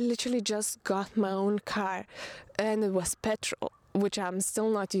 I literally just got my own car, and it was petrol, which I'm still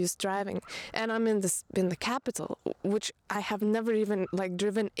not used driving, and I'm in the capital, which I have never even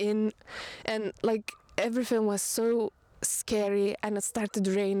driven in, and everything was so scary. And it started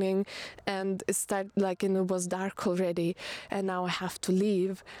raining, and it was dark already, and now I have to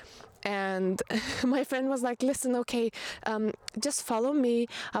leave. And my friend was like, listen, okay, just follow me.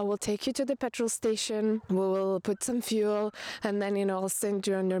 I will take you to the petrol station. We will put some fuel, and then, I'll send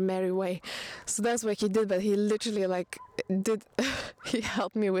you on your merry way. So that's what he did. But he literally he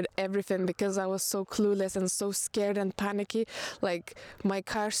helped me with everything because I was so clueless and so scared and panicky. Like, my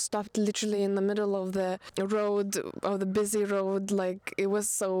car stopped literally in the middle of the road, of the busy road. Like, it was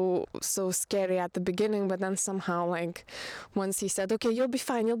so scary at the beginning. But then somehow, once he said, okay, you'll be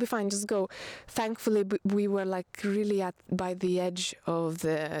fine, just go. Thankfully, we were really by the edge of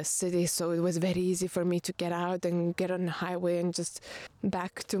the city, so it was very easy for me to get out and get on the highway and just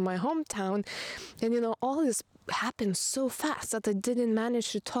back to my hometown. And all this happened so fast that I didn't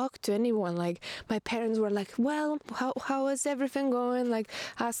manage to talk to anyone. My parents were like, well, how is everything going,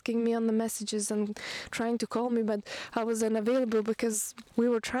 asking me on the messages and trying to call me, but I was unavailable because we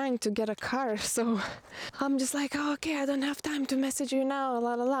were trying to get a car. So I'm just like, oh, okay, I don't have time to message you now,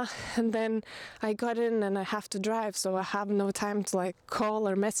 la la la. And then I got in and I have to drive, so I have no time to call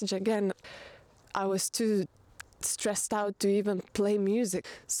or message again. I was too stressed out to even play music.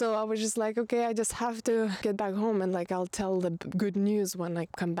 So I was just like, okay, I just have to get back home, and I'll tell the good news when I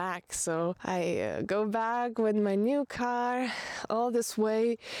come back. So I go back with my new car all this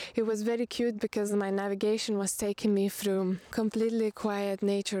way. It was very cute because my navigation was taking me through completely quiet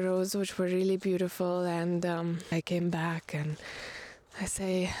nature roads, which were really beautiful. And I came back and I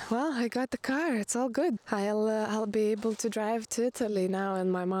say, well, I got the car. It's all good. I'll be able to drive to Italy now. And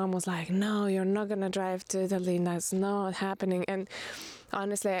my mom was like, no, you're not going to drive to Italy. That's not happening. And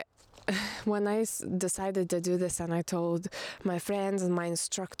honestly, when I decided to do this and I told my friends and my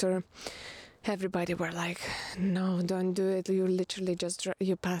instructor, everybody were like, no, don't do it. You literally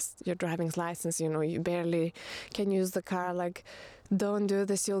you passed your driving license. You barely can use the car. Don't do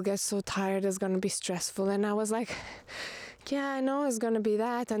this. You'll get so tired. It's going to be stressful. And I was like, yeah, I know it's going to be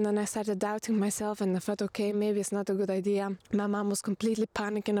that. And then I started doubting myself and I thought, okay, maybe it's not a good idea. My mom was completely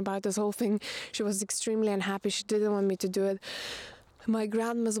panicking about this whole thing. She was extremely unhappy. She didn't want me to do it. My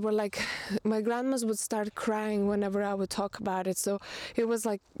grandmas would start crying whenever I would talk about it. So it was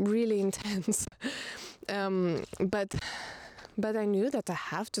really intense. But I knew that I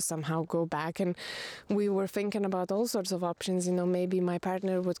have to somehow go back, and we were thinking about all sorts of options. Maybe my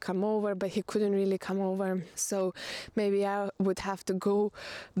partner would come over, but he couldn't really come over. So maybe I would have to go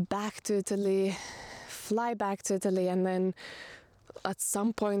back to Italy, fly back to Italy, and then at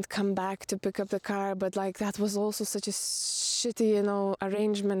some point come back to pick up the car. But that was also such a shitty,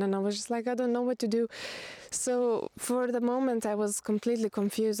 arrangement. And I was just like, I don't know what to do. So for the moment, I was completely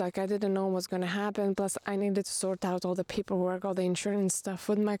confused. I didn't know what was going to happen. Plus, I needed to sort out all the paperwork, all the insurance stuff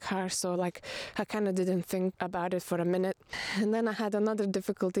with my car. So I kind of didn't think about it for a minute. And then I had another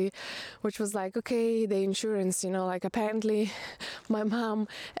difficulty, which was okay, the insurance, apparently my mom,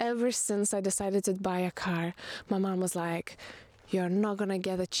 ever since I decided to buy a car, my mom was like, you're not gonna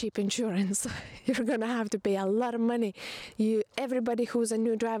get a cheap insurance. You're gonna have to pay a lot of money. Everybody who's a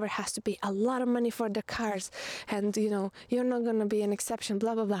new driver has to pay a lot of money for the cars, and you're not gonna be an exception,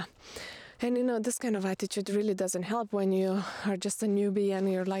 blah blah blah. And this kind of attitude really doesn't help when you are just a newbie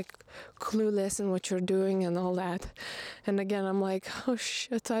and you're like clueless in what you're doing and all that. And again, I'm like, oh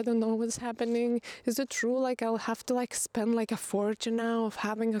shit, I don't know what's happening. Is it true? Like, I'll have to like spend like a fortune now of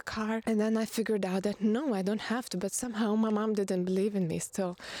having a car. And then I figured out that no, I don't have to. But somehow my mom didn't believe in me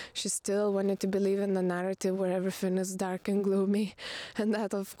still. She still wanted to believe in the narrative where everything is dark and gloomy. And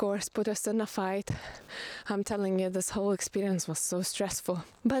that, of course, put us in a fight. I'm telling you, this whole experience was so stressful.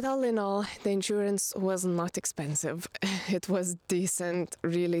 But all in all, the insurance was not expensive. It was decent,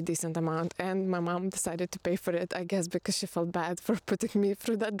 really decent amount, and my mom decided to pay for it, I guess because she felt bad for putting me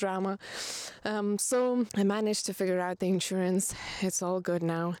through that drama. So I managed to figure out the insurance. It's all good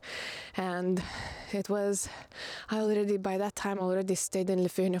now. And by that time already stayed in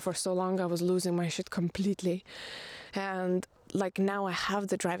Lithuania for so long, I was losing my shit completely. And like now I have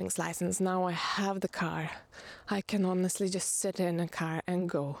the driving license, now I have the car. I can honestly just sit in a car and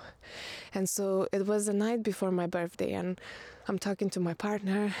go. And so it was the night before my birthday, and I'm talking to my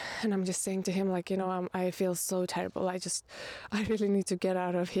partner and I'm just saying to him like, I feel so terrible. I really need to get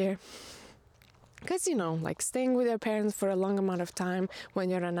out of here. Because, like staying with your parents for a long amount of time when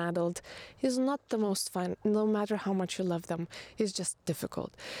you're an adult is not the most fun, no matter how much you love them. It's just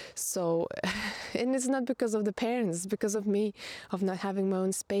difficult. So, and it's not because of the parents, it's because of me, of not having my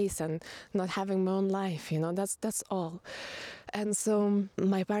own space and not having my own life, that's all. And so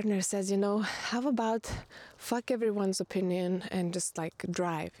my partner says, how about fuck everyone's opinion and just like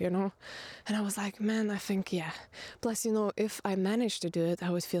drive, And I was like, man, I think, yeah. Plus, if I managed to do it,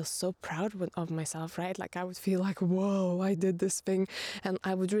 I would feel so proud of myself, right? Like I would feel like, whoa, I did this thing. And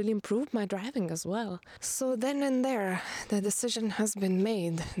I would really improve my driving as well. So then and there, the decision has been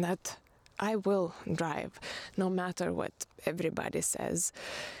made that I will drive no matter what everybody says.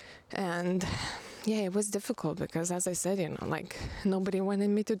 And yeah, it was difficult because, as I said, like nobody wanted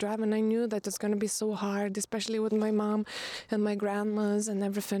me to drive, and I knew that it's going to be so hard, especially with my mom and my grandmas and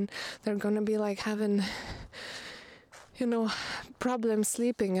everything. They're going to be like having, problems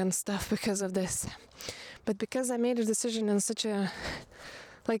sleeping and stuff because of this. But because I made a decision in such a,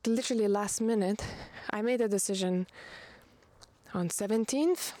 like literally last minute, I made a decision on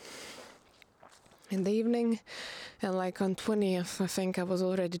 17th in the evening, and like on 20th I think I was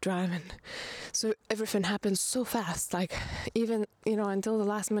already driving. So everything happened so fast, like even until the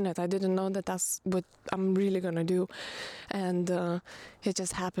last minute I didn't know that that's what I'm really gonna do, and it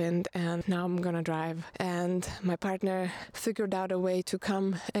just happened, and now I'm gonna drive. And my partner figured out a way to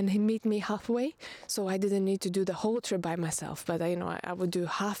come and he meet me halfway, so I didn't need to do the whole trip by myself, but I would do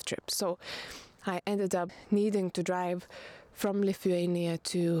half trip. So I ended up needing to drive from Lithuania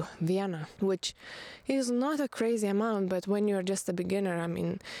to Vienna, which is not a crazy amount, but when you're just a beginner,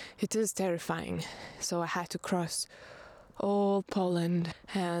 it is terrifying. So I had to cross all Poland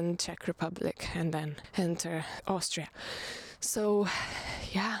and Czech Republic and then enter Austria. So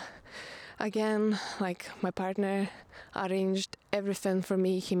yeah, again, like my partner arranged everything for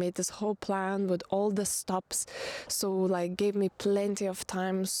me. He made this whole plan with all the stops, so like gave me plenty of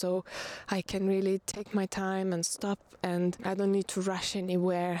time so I can really take my time and stop, and I don't need to rush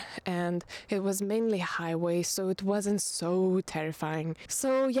anywhere. And it was mainly highway, so it wasn't so terrifying.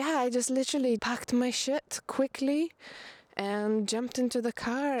 So yeah, I just literally packed my shit quickly and jumped into the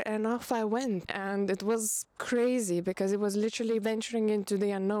car and off I went. And it was crazy because it was literally venturing into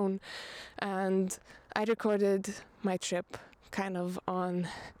the unknown. And I recorded my trip kind of on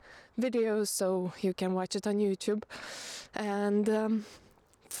video, so you can watch it on YouTube. And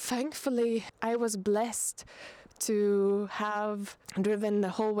thankfully I was blessed to have driven the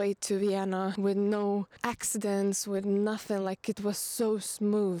whole way to Vienna with no accidents, with nothing. Like it was so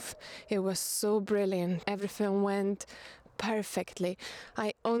smooth, it was so brilliant, everything went perfectly.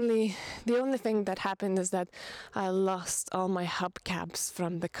 The only thing that happened is that I lost all my hubcaps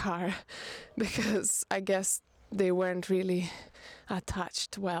from the car because I guess they weren't really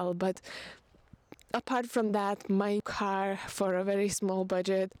attached well. But apart from that, my car, for a very small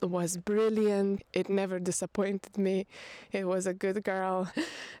budget, was brilliant. It never disappointed me. It was a good girl,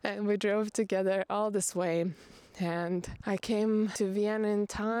 and we drove together all this way. And I came to Vienna in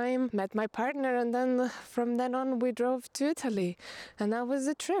time, met my partner, and then from then on we drove to Italy, and that was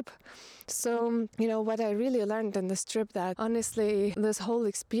the trip. So, what I really learned in this trip, that honestly, this whole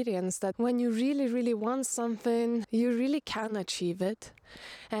experience, that when you really, really want something, you really can achieve it.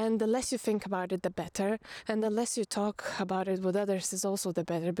 And the less you think about it, the better. And the less you talk about it with others is also the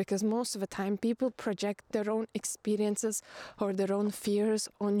better, because most of the time people project their own experiences or their own fears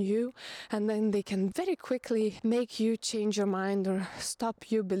on you, and then they can very quickly make you change your mind or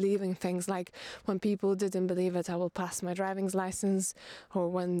stop you believing things, like when people didn't believe that I will pass my driving license, or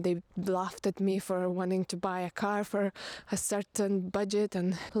when they laughed at me for wanting to buy a car for a certain budget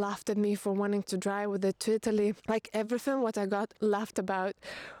and laughed at me for wanting to drive with it to Italy. Like everything what I got laughed about,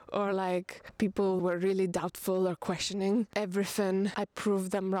 or like people were really doubtful or questioning, everything I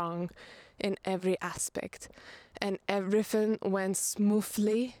proved them wrong in every aspect, and everything went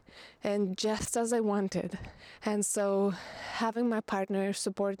smoothly and just as I wanted. And so having my partner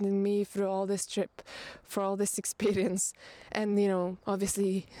supporting me through all this trip, for all this experience, and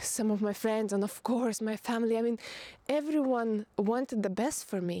obviously some of my friends, and of course my family, I mean, everyone wanted the best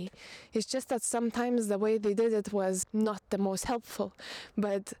for me. It's just that sometimes the way they did it was not the most helpful,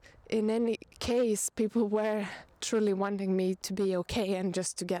 but in any case people were truly wanting me to be okay and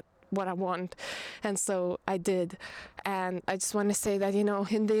just to get what I want. And so I did. And I just want to say that,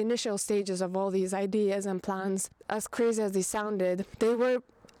 in the initial stages of all these ideas and plans, as crazy as they sounded, they were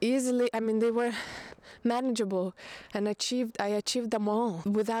they were manageable, and I achieved them all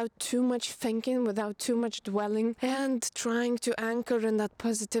without too much thinking, without too much dwelling, and trying to anchor in that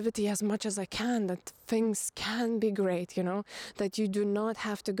positivity as much as I can, that things can be great, that you do not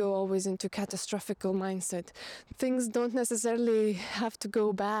have to go always into catastrophical mindset. Things don't necessarily have to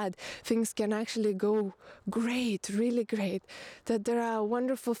go bad. Things can actually go great, really great, that there are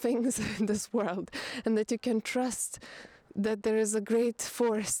wonderful things in this world, and that you can trust that there is a great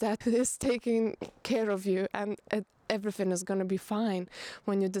force that is taking care of you, and everything is going to be fine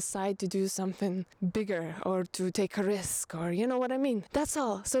when you decide to do something bigger or to take a risk, or you know what I mean. That's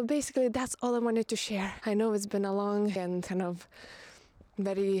all. So basically that's all I wanted to share. I know it's been a long and kind of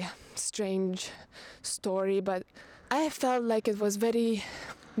very strange story, but I felt like it was very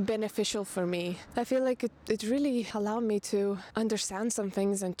beneficial for me. I feel like it really allowed me to understand some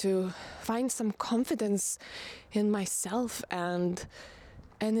things and to find some confidence in myself and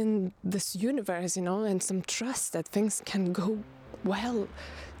in this universe, and some trust that things can go well.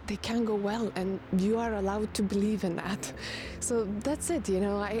 They can go well, and you are allowed to believe in that. So that's it,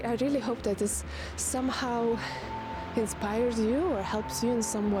 I really hope that this somehow inspires you or helps you in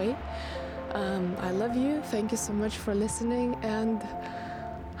some way. I love you. Thank you so much for listening, and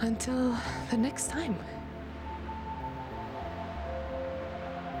until the next time.